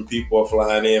 All different people are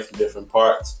flying in from different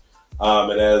parts.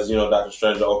 And as Doctor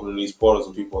Strange are opening these portals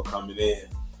and people are coming in,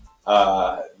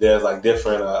 there's like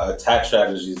different attack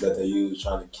strategies that they use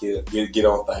trying to get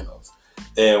on Thanos.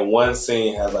 And one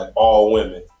scene has like all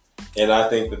women, and I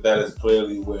think that is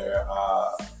clearly where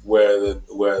the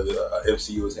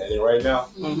MCU is heading right now.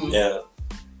 Mm-hmm. And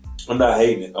I'm not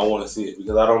hating it. I want to see it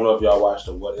because I don't know if y'all watched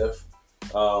the What If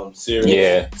series.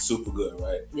 Yeah, super good,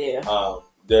 right? Yeah.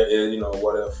 There is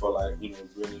What If for like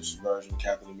British version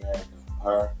Captain America,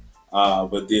 her.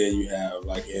 But then you have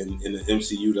like in the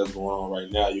MCU that's going on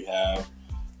right now, you have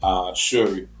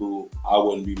Shuri, who I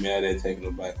wouldn't be mad at taking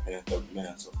the Black Panther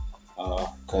mantle.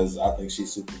 Because I think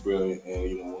she's super brilliant,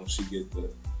 and when she gets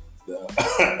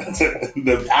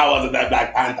the powers of that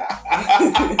Black Panther,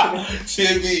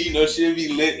 she'll be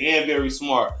lit and very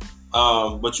smart.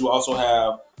 But you also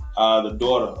have the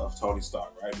daughter of Tony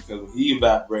Stark, right? Because when he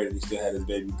evaporated, he still had his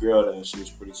baby girl there, and she was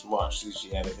pretty smart. She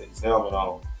had his helmet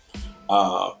on.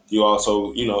 You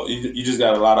also, you just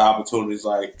got a lot of opportunities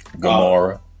like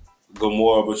Gamora,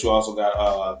 but you also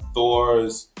got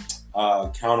Thor's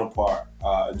counterpart,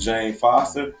 Jane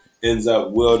Foster, ends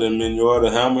up wielding Mjolnir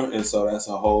the hammer, and so that's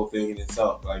a whole thing in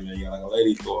itself. Like, man, you got like a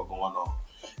lady Thor going on,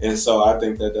 and so I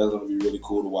think that's going to be really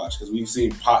cool to watch because we've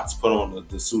seen Potts put on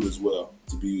the suit as well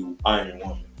to be Iron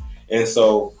Woman, and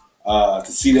so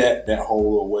to see that whole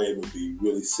little wave would be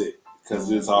really sick because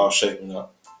it's all shaping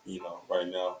up, right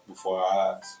now before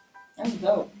our eyes. That's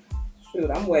dope.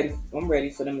 Shoot, I'm ready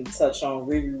for them to touch on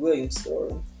Riri Williams'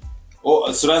 story.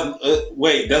 Oh, so that's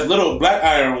that's little Black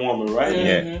Iron Woman, right?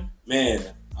 Mm-hmm. Yeah,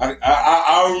 man.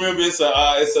 I remember it's some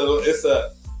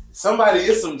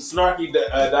snarky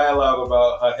dialogue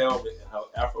about her helmet and her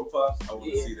Afro puffs. I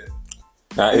want to see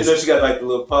that. She got like the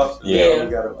little puffs. Yeah, you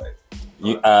got it like.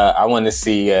 I want to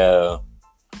see. I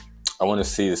want to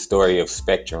see the story of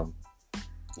Spectrum.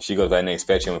 She goes by the name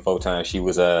Spectrum and Photon. She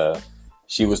was the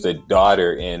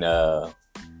daughter in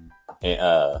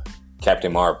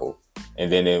Captain Marvel,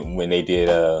 and then when they did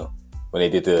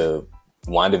the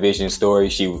WandaVision story.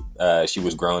 She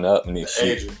was grown up and then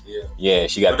Adrian,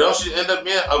 she got. But don't she end up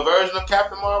being a version of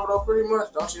Captain Marvel though? Pretty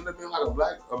much. Don't she end up being like a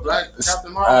black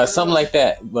Captain Marvel? Something like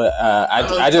that. But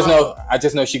I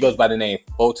just know she goes by the name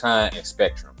Photon and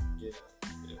Spectrum. Yeah.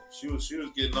 She was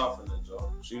getting off in that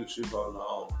job. She was on her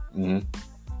own.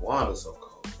 Mm-hmm. Wanda's so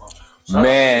cold.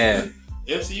 Man.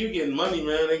 MCU getting money,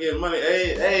 man. They getting money.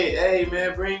 Hey,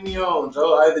 man, bring me on,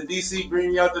 Joe. Either DC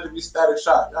bring me out there to be Static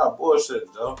Shock. Y'all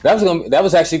bullshit, Joe. That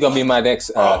was actually gonna be my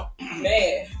next. Man,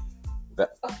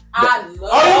 I love.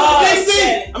 Oh, you from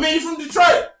DC? I mean, you from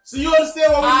Detroit, so you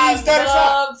understand why we need Static Shock.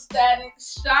 I love Static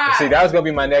Shock. See, that was gonna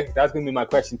be my next. That was gonna be my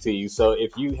question to you. So,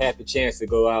 if you had the chance to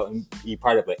go out and be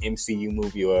part of an MCU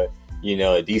movie or a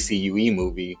DCUE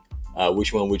movie,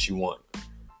 which one would you want?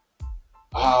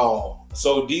 Oh,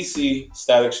 so DC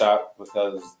Static Shock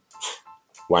because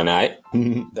why not?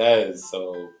 That is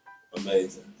so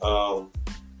amazing.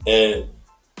 And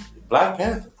Black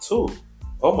Panther too.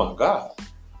 Oh my God!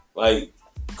 Like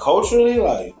culturally,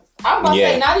 like I'm about to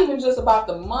say, not even just about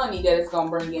the money that it's gonna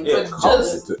bring in, but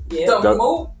just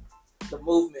the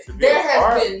movement. There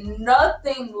has been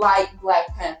nothing like Black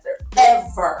Panther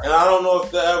ever, and I don't know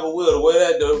if there ever will. The way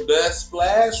that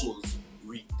splash was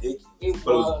ridiculous. It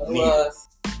was.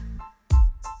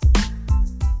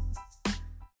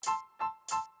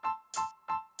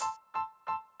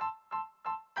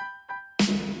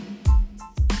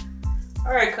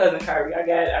 All right, cousin Kyrie, I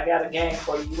got a game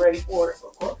for you. You ready for it?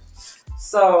 Of course.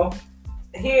 So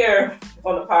here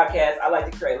on the podcast, I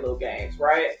like to create little games,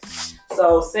 right?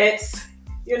 So since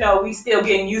we still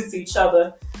getting used to each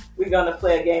other, we're gonna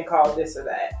play a game called This or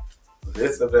That.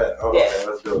 This or that? Oh, yeah. Okay,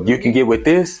 let's do it. You can get with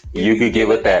this. You can get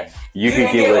with that. You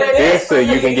can get with this, or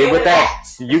you can get with that.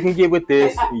 You can get with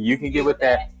this. You can get with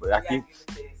that. But I think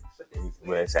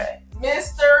where it's at.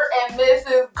 Mr. and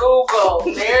Mrs. Google.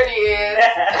 There it is.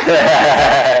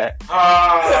 That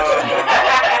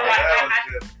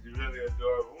was just really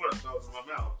adorable. I want to throw it in my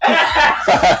mouth.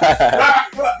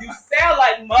 You sound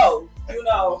like Mo.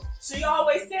 She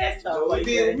always says stuff like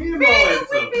that. We be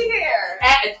here.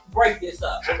 Break this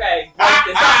up, okay? Break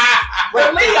this up.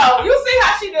 But Leo, you see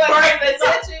how she does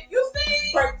attention? You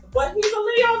see? But he's a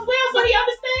Leo as well, so he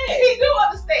understands. He do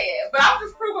understand, but I'm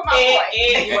just proving my point.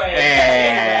 Anyway.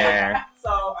 So,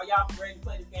 are y'all ready to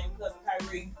play this game, cousin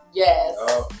Kyrie? Yes.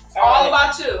 It's all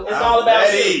about you. It's all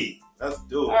about you. Let's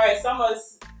do it. All right, so I'm going to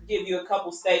give you a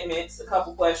couple statements, a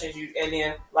couple questions, and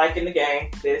then, like in the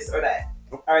game, this or that.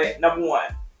 All right, number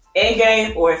one.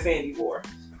 Endgame or Infinity War?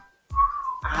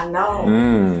 I know.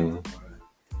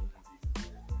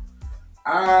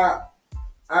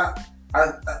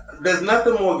 There's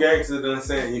nothing more gangster than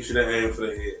saying you should have aimed for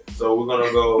the head. So we're gonna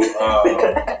go.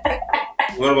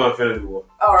 We're gonna go Infinity War.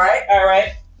 All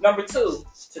right. Number two,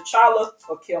 T'Challa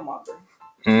or Killmonger?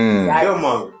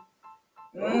 Killmonger.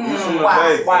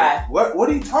 Why? What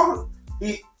are you talking?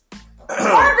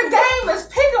 Part of the game is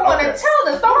picking one and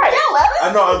telling us. Don't yell at us. I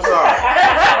know. I'm sorry.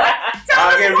 I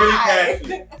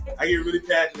get really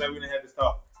passionate. Like we didn't have this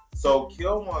talk. So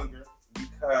Killmonger,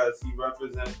 because he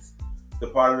represents the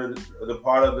part of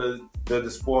the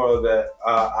diaspora that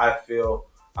I feel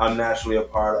I'm naturally a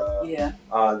part of. Yeah.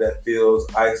 That feels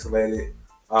isolated,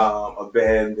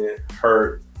 abandoned,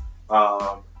 hurt,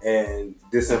 and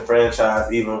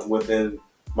disenfranchised, even within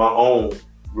my own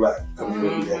Black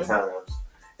community at times.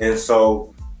 And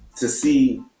so to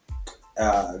see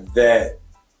that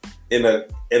in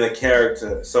a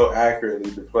character so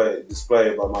accurately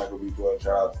displayed by Michael B. Jordan,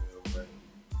 shout out to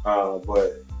him,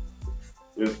 but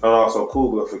and also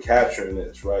Coogler for capturing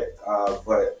this, right?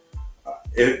 But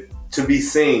to be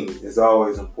seen is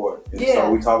always important. And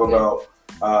so we talk about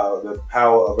the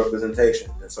power of representation.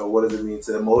 And so what does it mean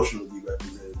to emotionally be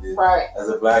represented? Right. As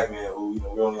a Black man who,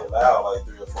 we only allow like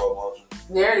 3 or 4 emotions.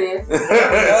 There it is. So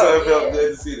it felt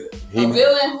good to see that. A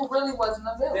villain who really wasn't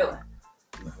a villain.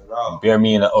 Bury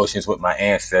me in the oceans with my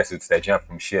ancestors that jumped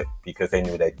from ship because they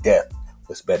knew that death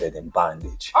was better than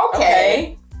bondage.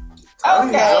 Okay. All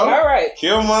right.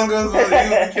 Killmonger's the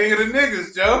king of the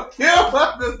niggas, Joe.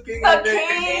 Killmonger's king of the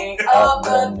king of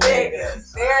the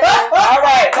niggas. There it is. All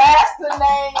right. That's the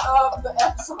name of the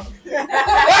episode.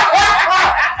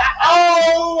 Oh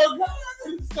my God,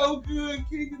 it's so good,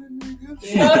 king of the niggas.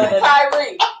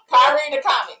 Kyrie Da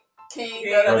Comic.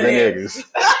 King of the niggas.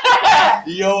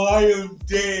 Yo, I am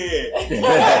dead. You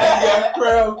got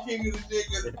crowned king of the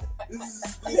niggas.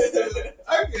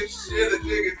 I can shit a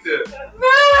nigga too. No.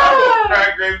 I was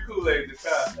crying grape Kool-Aid in the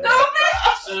car.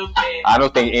 Stupid. I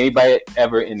don't think anybody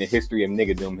ever in the history of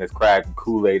niggadom has cried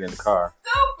Kool-Aid in the car.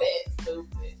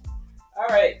 Stupid. All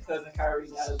right, cousin Kyrie.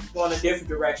 Now we're going a different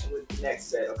direction with the next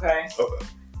set. Okay.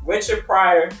 Richard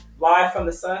Pryor, live from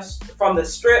the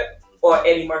Strip, or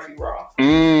Eddie Murphy Raw?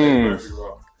 Eddie Murphy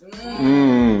Raw.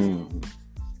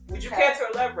 Would you care to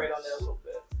elaborate on that a little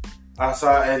bit? I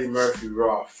saw Eddie Murphy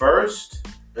Raw first,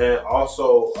 and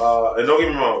also, and don't get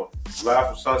me wrong, live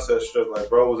from Sunset Strip, like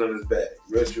bro was in his bag,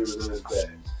 Richard was in his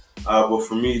bag. But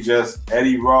for me, just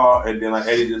Eddie Raw and then like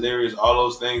Eddie Delirious, all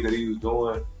those things that he was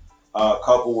doing,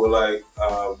 coupled with like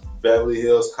Beverly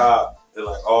Hills Cop and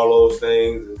like all those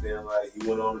things, and then like he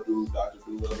went on to do Dr.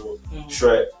 Dolittle,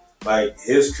 Shrek, like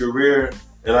his career.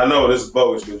 And I know this is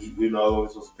bogus because you know we're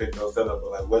supposed to pick those stuff up,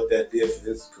 but like what that did for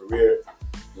his career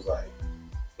was like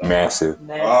massive.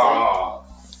 Oh,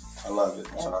 I love it.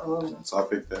 So I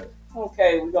picked that.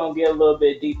 Okay, we're gonna get a little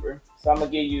bit deeper. So I'm gonna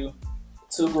give you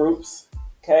 2 groups.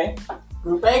 Okay.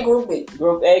 Group A, Group B.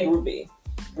 Group A, Group B.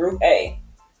 Group A,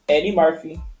 Eddie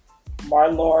Murphy,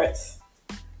 Martin Lawrence,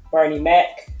 Bernie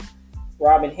Mac,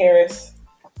 Robin Harris,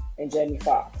 and Jamie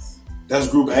Foxx. That's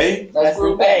Group A? That's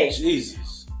Group A.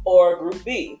 Jesus. Or Group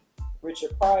B,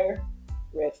 Richard Pryor,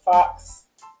 Red Fox,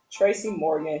 Tracy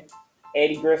Morgan,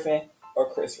 Eddie Griffin,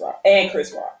 or Chris Rock. And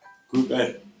Chris Rock. Group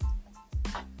A.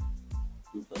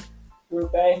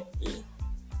 Group A? Yeah.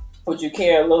 Would you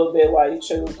care a little bit why you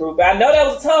chose Group A? I know that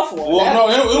was a tough one. Well, no,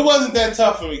 it wasn't that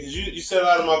tough for me because you said a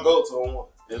lot of my goats on one.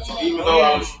 And so even though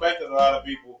I respected a lot of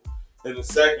people in the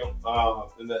second,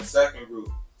 in that second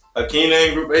group, can you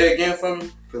name Group A again for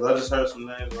me? Because I just heard some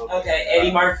names. Okay,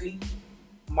 Eddie Murphy,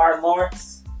 Martin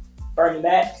Lawrence, Bernie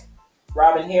Mac,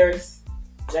 Robin Harris,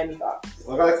 Jamie Foxx.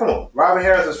 Okay, come on. Robin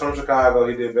Harris is from Chicago.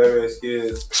 He did Beverly Hills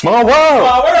Kids. Small world.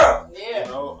 Small world. Yeah.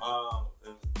 You know,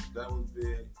 and that was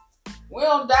big. We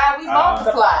don't die, we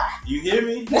multiply. You hear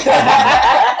me?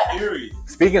 Period.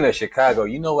 Speaking of Chicago,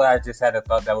 you know what I just had a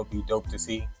thought that would be dope to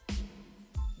see?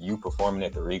 You performing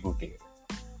at the Regal Theater.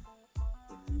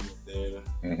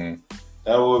 Mm-hmm.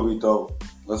 That would be dope.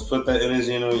 Let's put that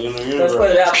energy in the universe. Let's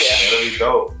put it out there. That'll be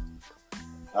dope.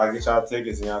 I'll get y'all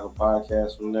tickets and y'all can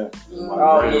podcast from there.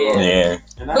 Oh, Yeah.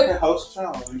 And I can host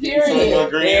y'all. Period.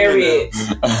 Period.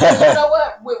 You know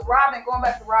what? With Robin, going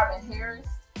back to Robin Harris,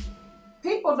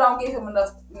 people don't give him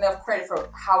enough credit for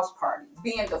House Party,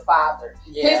 being the father.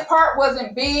 Yeah. His part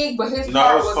wasn't big, but his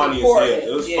part was funny important. as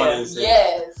hell. It was funny as hell.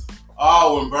 Yes.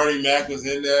 Oh, when Bernie Mac was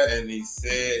in there and he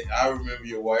said, I remember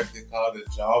your wife, they called it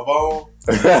jawbone.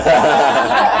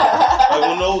 Like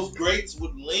when those greats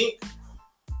would link,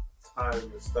 time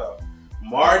and stuff.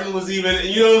 Martin was even,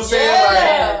 you know what I'm saying?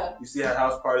 Yeah. Like, you see how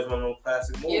House Party is one of those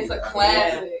classic movies. It's a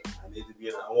classic. I need to be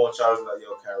in it. I want y'all to be like,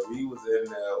 yo, Kyrie was in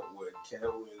there with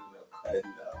Kevin in there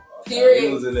cutting up. Period. He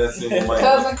was in there singing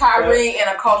Cousin Kyrie and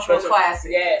a cultural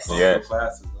classic. Yes. Yeah.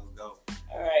 Classic. Let's go.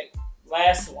 All right.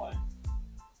 Last one.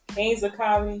 Kings of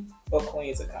Comedy or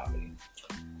Queens of Comedy?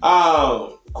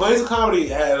 Queens of Comedy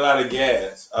had a lot of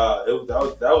gas. That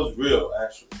was real,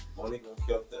 actually. Monique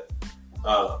killed that.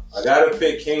 I gotta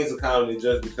pick Kings of Comedy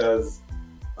just because,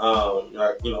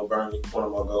 like, you know, Bernie, one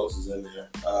of my goats, is in there.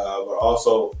 But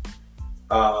also,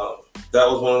 that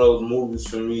was one of those movies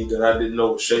for me that I didn't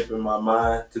know was shaping my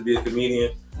mind to be a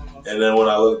comedian. Mm-hmm. And then when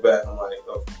I look back, I'm like,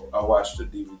 I watched the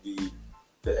DVD,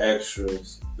 the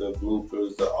extras, the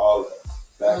bloopers, all that.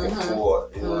 Back and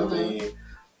forth, you know what I mean?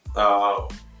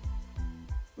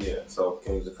 Yeah, so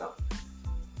Kings of Comedy.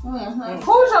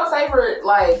 Who's your favorite,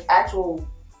 like, actual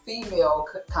female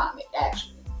comic,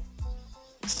 actually?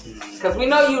 Because we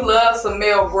know you love some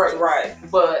male greats, right?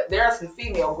 But there are some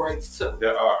female greats too.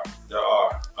 There are.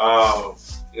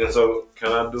 And so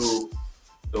can I do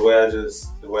the way I did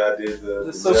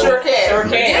the Sure can. Sure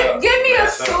can. Give me a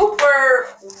super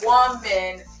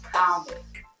woman comic.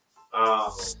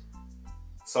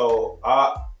 So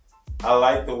I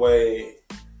like the way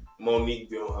Monique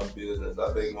be on her business.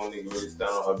 I think Monique really stand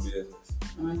on her business.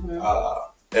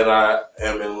 And I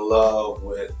am in love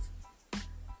with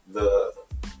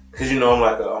cause you know I'm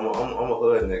a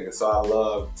hood nigga, so I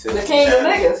love Tiffany. The king of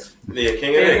niggas. Yeah,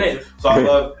 king of niggas. So I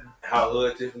love how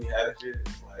hood Tiffany Haddish is.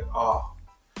 Like,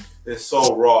 it's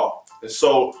so raw. It's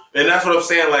so, and that's what I'm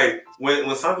saying. Like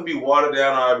when something be watered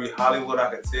down or I be Hollywood, I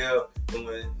can tell. And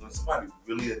when somebody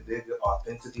really a nigga,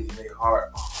 authentically in their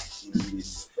heart,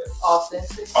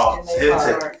 Authentic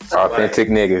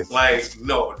niggas. Like,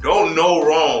 no, don't know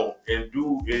wrong and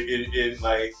do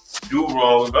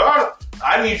wrong. But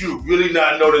I need you to really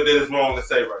not know that is wrong to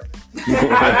say right now.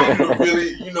 I need you to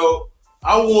really,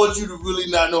 I want you to really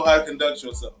not know how to conduct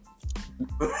yourself.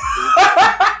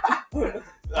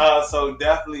 So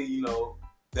definitely,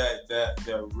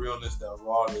 that realness, that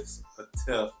rawness,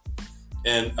 attempt.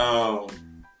 And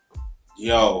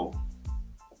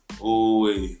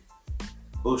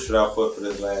who should I put for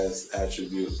this last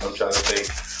attribute? I'm trying to think.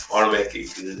 I want to make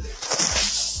it good.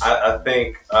 I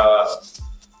think it's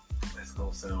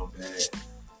gonna sound bad,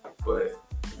 but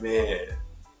man,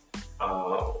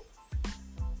 y'all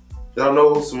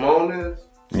know who Simone is?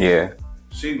 Yeah.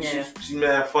 She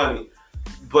mad funny,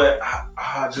 but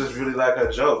I just really like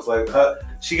her jokes. Like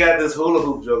she got this hula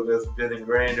hoop joke that's been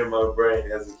ingrained in my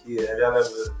brain as a kid. Have y'all ever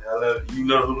you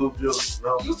know hula hoop jokes?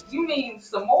 No. You mean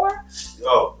some more?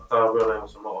 Oh, I thought her real name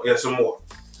was Simone. Yeah, some more.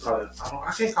 I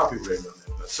can't copyright her name.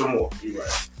 Some more. You're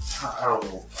right. I don't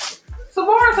know. Some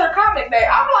more is her comic name.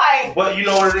 I'm like, but you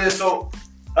know what it is. So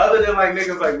other than like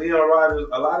niggas like Leon Rogers,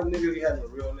 a lot of niggas be having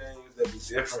real names that be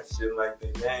different than like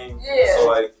their names. Yeah. So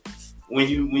like. When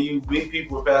you meet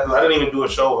people with passing, I didn't even do a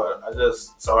show with her. I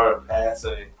just saw her in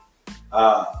passing.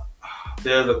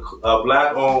 There's a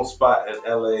black-owned spot in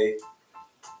LA.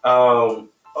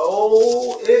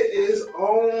 It is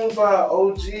owned by an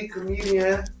OG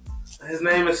comedian. His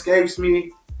name escapes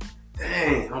me.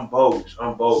 Dang, I'm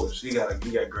bogus. He got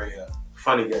gray hair.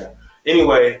 Funny guy.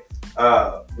 Anyway,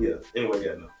 no.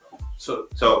 So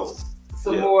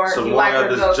some more. Some you more like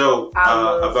of her this joke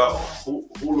about Simone.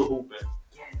 hula hooping.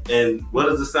 And what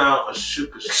does it sound? A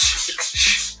shook. The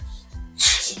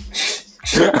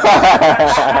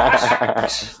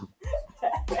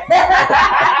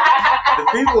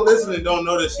people listening don't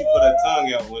know that she put her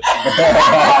tongue out when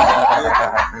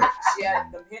she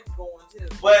had them hips going too.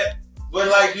 But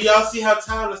like, do y'all see how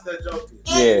timeless that joke is?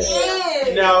 Yeah.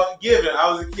 Now, given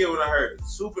I was a kid when I heard it,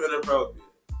 super inappropriate,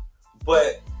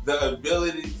 but the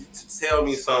ability to tell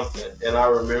me something and I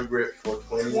remember it for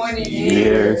 20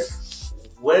 years.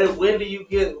 When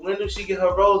do she get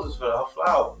her roses for her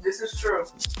flowers? This is true.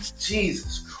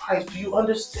 Jesus Christ, do you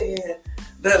understand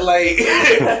that? Like,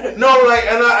 no, like,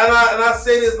 and I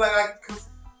say this cause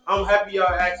I'm happy y'all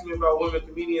asked me about women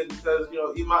comedians because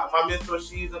my mentor,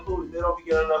 she's included. They don't be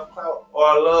getting enough clout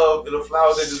or love and the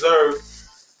flowers they deserve.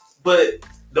 But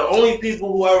the only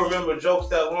people who I remember jokes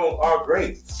that long are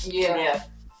great. Yeah.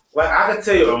 Like, I could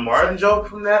tell you a Martin joke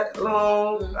from that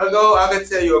long ago. I could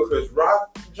tell you a Chris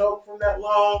Rock joke from that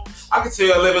long. I could tell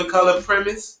you a Living Color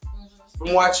premise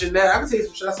from watching that. I could tell you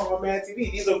some shit I saw on Mad TV.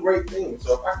 These are great things.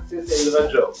 So if I can still tell you her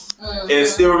joke and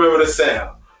still remember the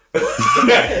sound,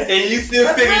 and you still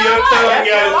sticking your tongue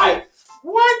together,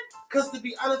 what? Because to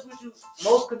be honest with you,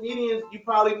 most comedians, you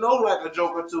probably know like a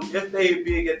joke or two if they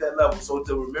big at that level. So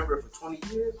to remember it for 20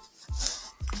 years.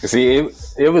 See,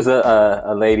 it was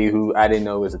a lady who I didn't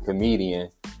know was a comedian,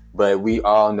 but we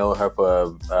all know her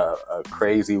for a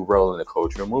crazy role in a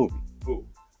cultural movie. Who?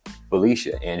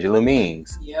 Felicia, Angela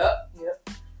Means. Yep.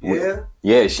 Yeah.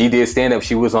 Yeah, she did stand up.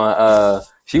 She was on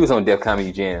Def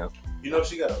Comedy Jam. You know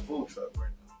she got a food truck right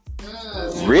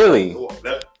now. Really?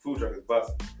 That food truck is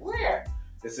busting. Where?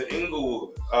 It's in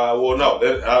Inglewood. Well, no,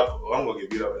 I'm gonna get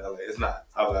beat up in LA. It's not.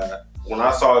 I lied. When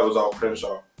I saw it was on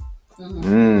Crenshaw.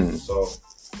 So.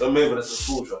 Maybe it's a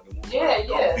food truck.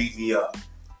 Don't beat me up.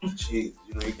 Jeez,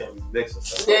 you can't be mixing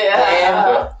stuff.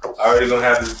 Yeah. I already gonna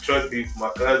have the Detroit people. My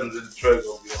cousins in Detroit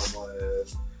gonna be on my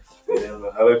ass. And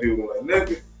other people gonna be like,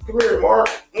 nigga, come here, Mark.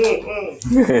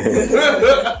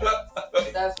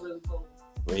 That's really cool.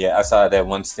 Yeah, I saw that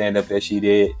one stand up that she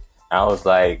did. I was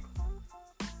like,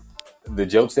 the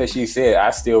jokes that she said,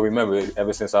 I still remember it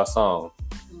ever since I saw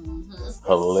them.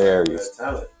 Hilarious.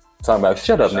 Talent. Talking about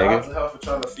shut up, nigga. Shout out to her for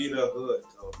trying to feed her hood.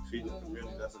 Feed the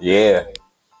community. That's a yeah. thing.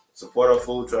 Support our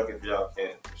food truck if y'all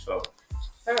can. So.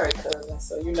 All right, cousin.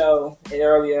 So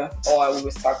earlier on we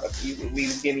was talking about we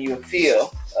was giving you a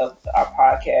feel of our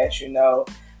podcast.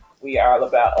 We are all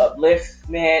about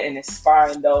upliftment and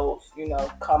inspiring those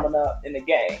coming up in the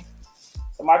game.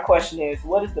 So my question is,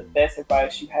 what is the best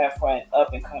advice you have for an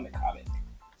up and coming comic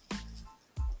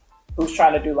who's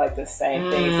trying to do like the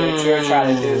same things that you're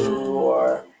trying to do,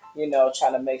 or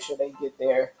trying to make sure they get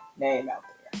their name out there?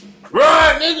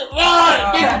 Run, nigga, run!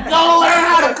 Nigga, go learn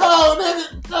how to code,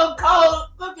 nigga. Go code.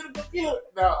 Look at the computer.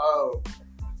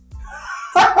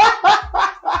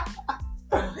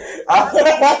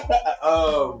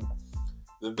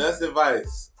 The best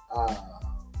advice.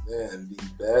 The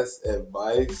best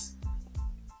advice.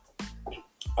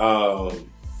 To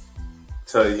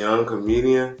a young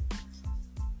comedian.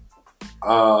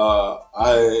 I've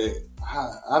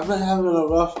been having a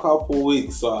rough couple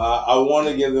weeks, so I want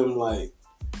to give them like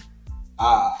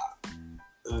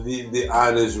the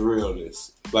honest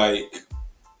realness, like,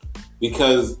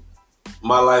 because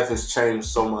my life has changed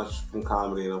so much from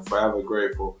comedy, and I'm forever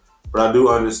grateful. But I do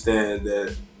understand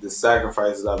that the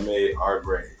sacrifices I made are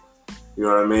great. You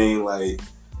know what I mean? Like,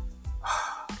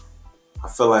 I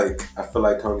feel like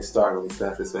Tony Stark when he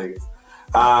snapped his fingers.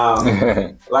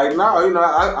 Like, no, I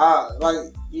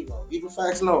even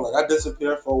facts know. Like, I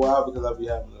disappear for a while because I be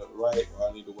having to write or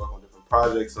I need to work on different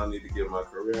projects, and I need to get my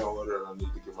career in order, and I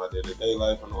need to get my day-to-day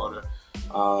life in order.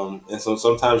 And so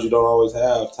sometimes you don't always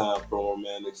have time for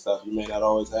romantic stuff. You may not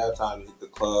always have time to hit the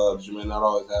clubs. You may not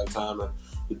always have time to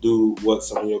do what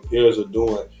some of your peers are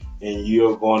doing, and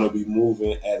you're going to be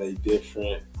moving at a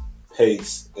different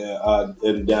pace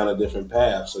and down a different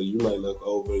path. So you may look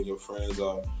over and your friends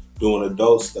are doing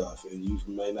adult stuff, and you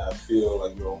may not feel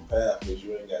like you're on path because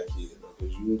you ain't got kids, or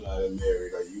because you're not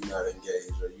married, or you're not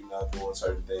engaged, or you're not doing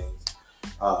certain things.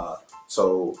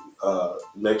 So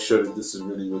make sure that this is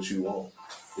really what you want,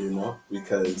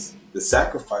 because the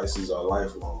sacrifices are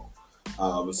lifelong,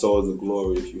 and so is the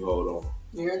glory if you hold on.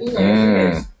 There it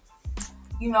is.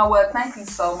 You know what? Thank you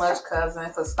so much,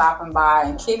 cousin, for stopping by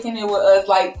and kicking it with us.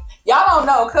 Like, y'all don't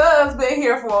know, cuz been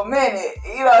here for a minute.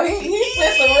 He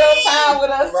spent some real time with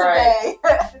us today.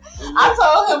 I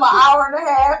told him an hour and a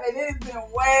half, and it's been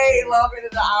way longer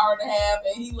than an hour and a half,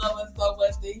 and he loves us so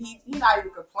much that he not even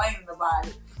complaining about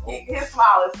it. His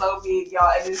smile is so big,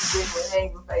 y'all, and it's genuine. He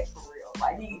ain't even fake for real.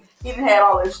 Like, he didn't have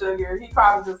all this sugar. He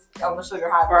probably just on the sugar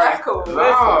high. Right. That's cool. No,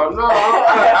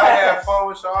 I had fun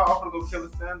with y'all. I'm gonna go kill a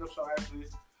stand-up show actually.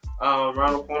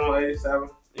 Around the corner on 87.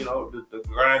 The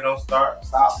grind don't stop.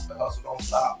 The hustle don't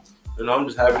stop. I'm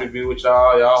just happy to be with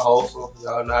y'all. Y'all wholesome.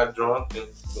 Y'all not drunk and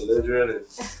belligerent and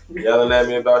yelling at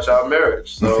me about y'all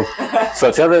marriage. So,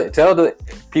 so tell the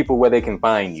people where they can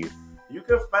find you. You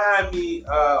can find me.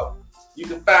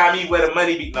 Where the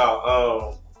money be.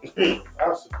 No. I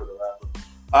was just a rapper.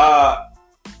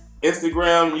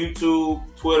 Instagram, YouTube,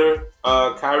 Twitter.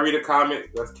 Kyrie Da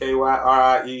Comic. That's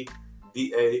KYRIEDA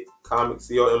Comic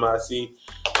COMIC.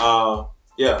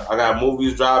 Yeah, I got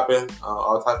movies dropping,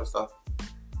 all type of stuff.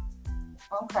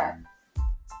 Okay.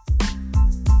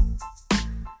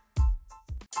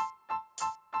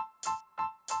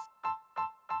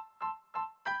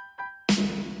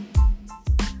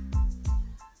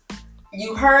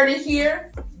 You heard it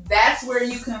here. That's where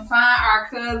you can find our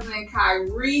cousin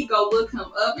Kyrie. Go look him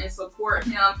up and support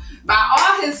him. Buy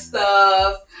all his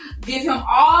stuff. Give him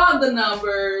all the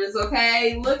numbers,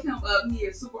 okay? Look him up. He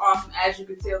is super awesome, as you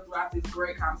can tell throughout this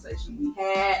great conversation we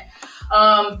had.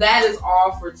 That is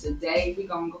all for today. We're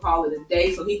going to call it a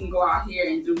day so he can go out here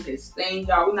and do his thing,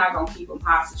 y'all. We're not going to keep him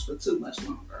hostage for too much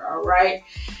longer, all right?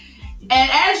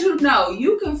 And as you know,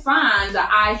 you can find the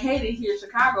I Hate It Here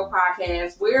Chicago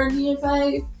podcast. Where again,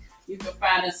 Faith? You can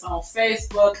find us on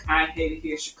Facebook, I Hate It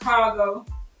Here Chicago.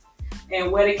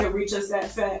 And where they can reach us at,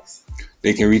 Fax?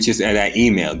 They can reach us at our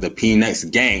email,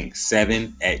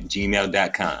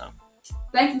 thepeanutsgang7@gmail.com.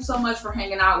 Thank you so much for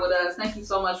hanging out with us. Thank you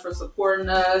so much for supporting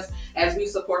us as we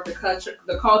support the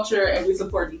culture, and we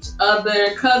support each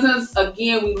other. Cousins,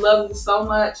 again, we love you so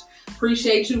much.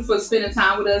 Appreciate you for spending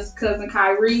time with us, cousin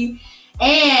Kyrie.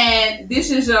 And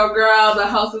this is your girl, the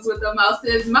hostess with the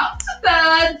mostest, Mo to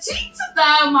the G to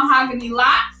the Mahogany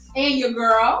Locks, and your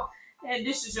girl. And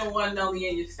this is your one and only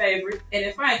and your favorite. And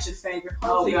if I ain't your favorite,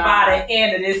 hopefully by the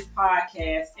end of this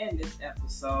podcast and this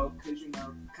episode, because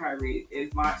Kyrie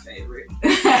is my favorite,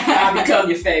 I'll become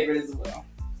your favorite as well.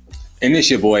 And it's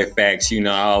your boy Fax. I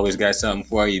always got something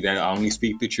for you that I only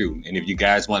speak the truth. And if you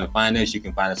guys want to find us, you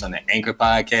can find us on the Anchor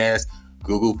Podcast,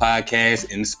 Google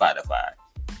Podcast, and Spotify.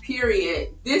 Period.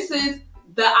 This is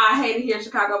the I Hate It Here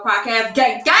Chicago podcast.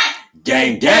 Gang, gang.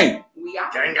 Gang, gang. We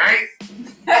out. Gang, gang.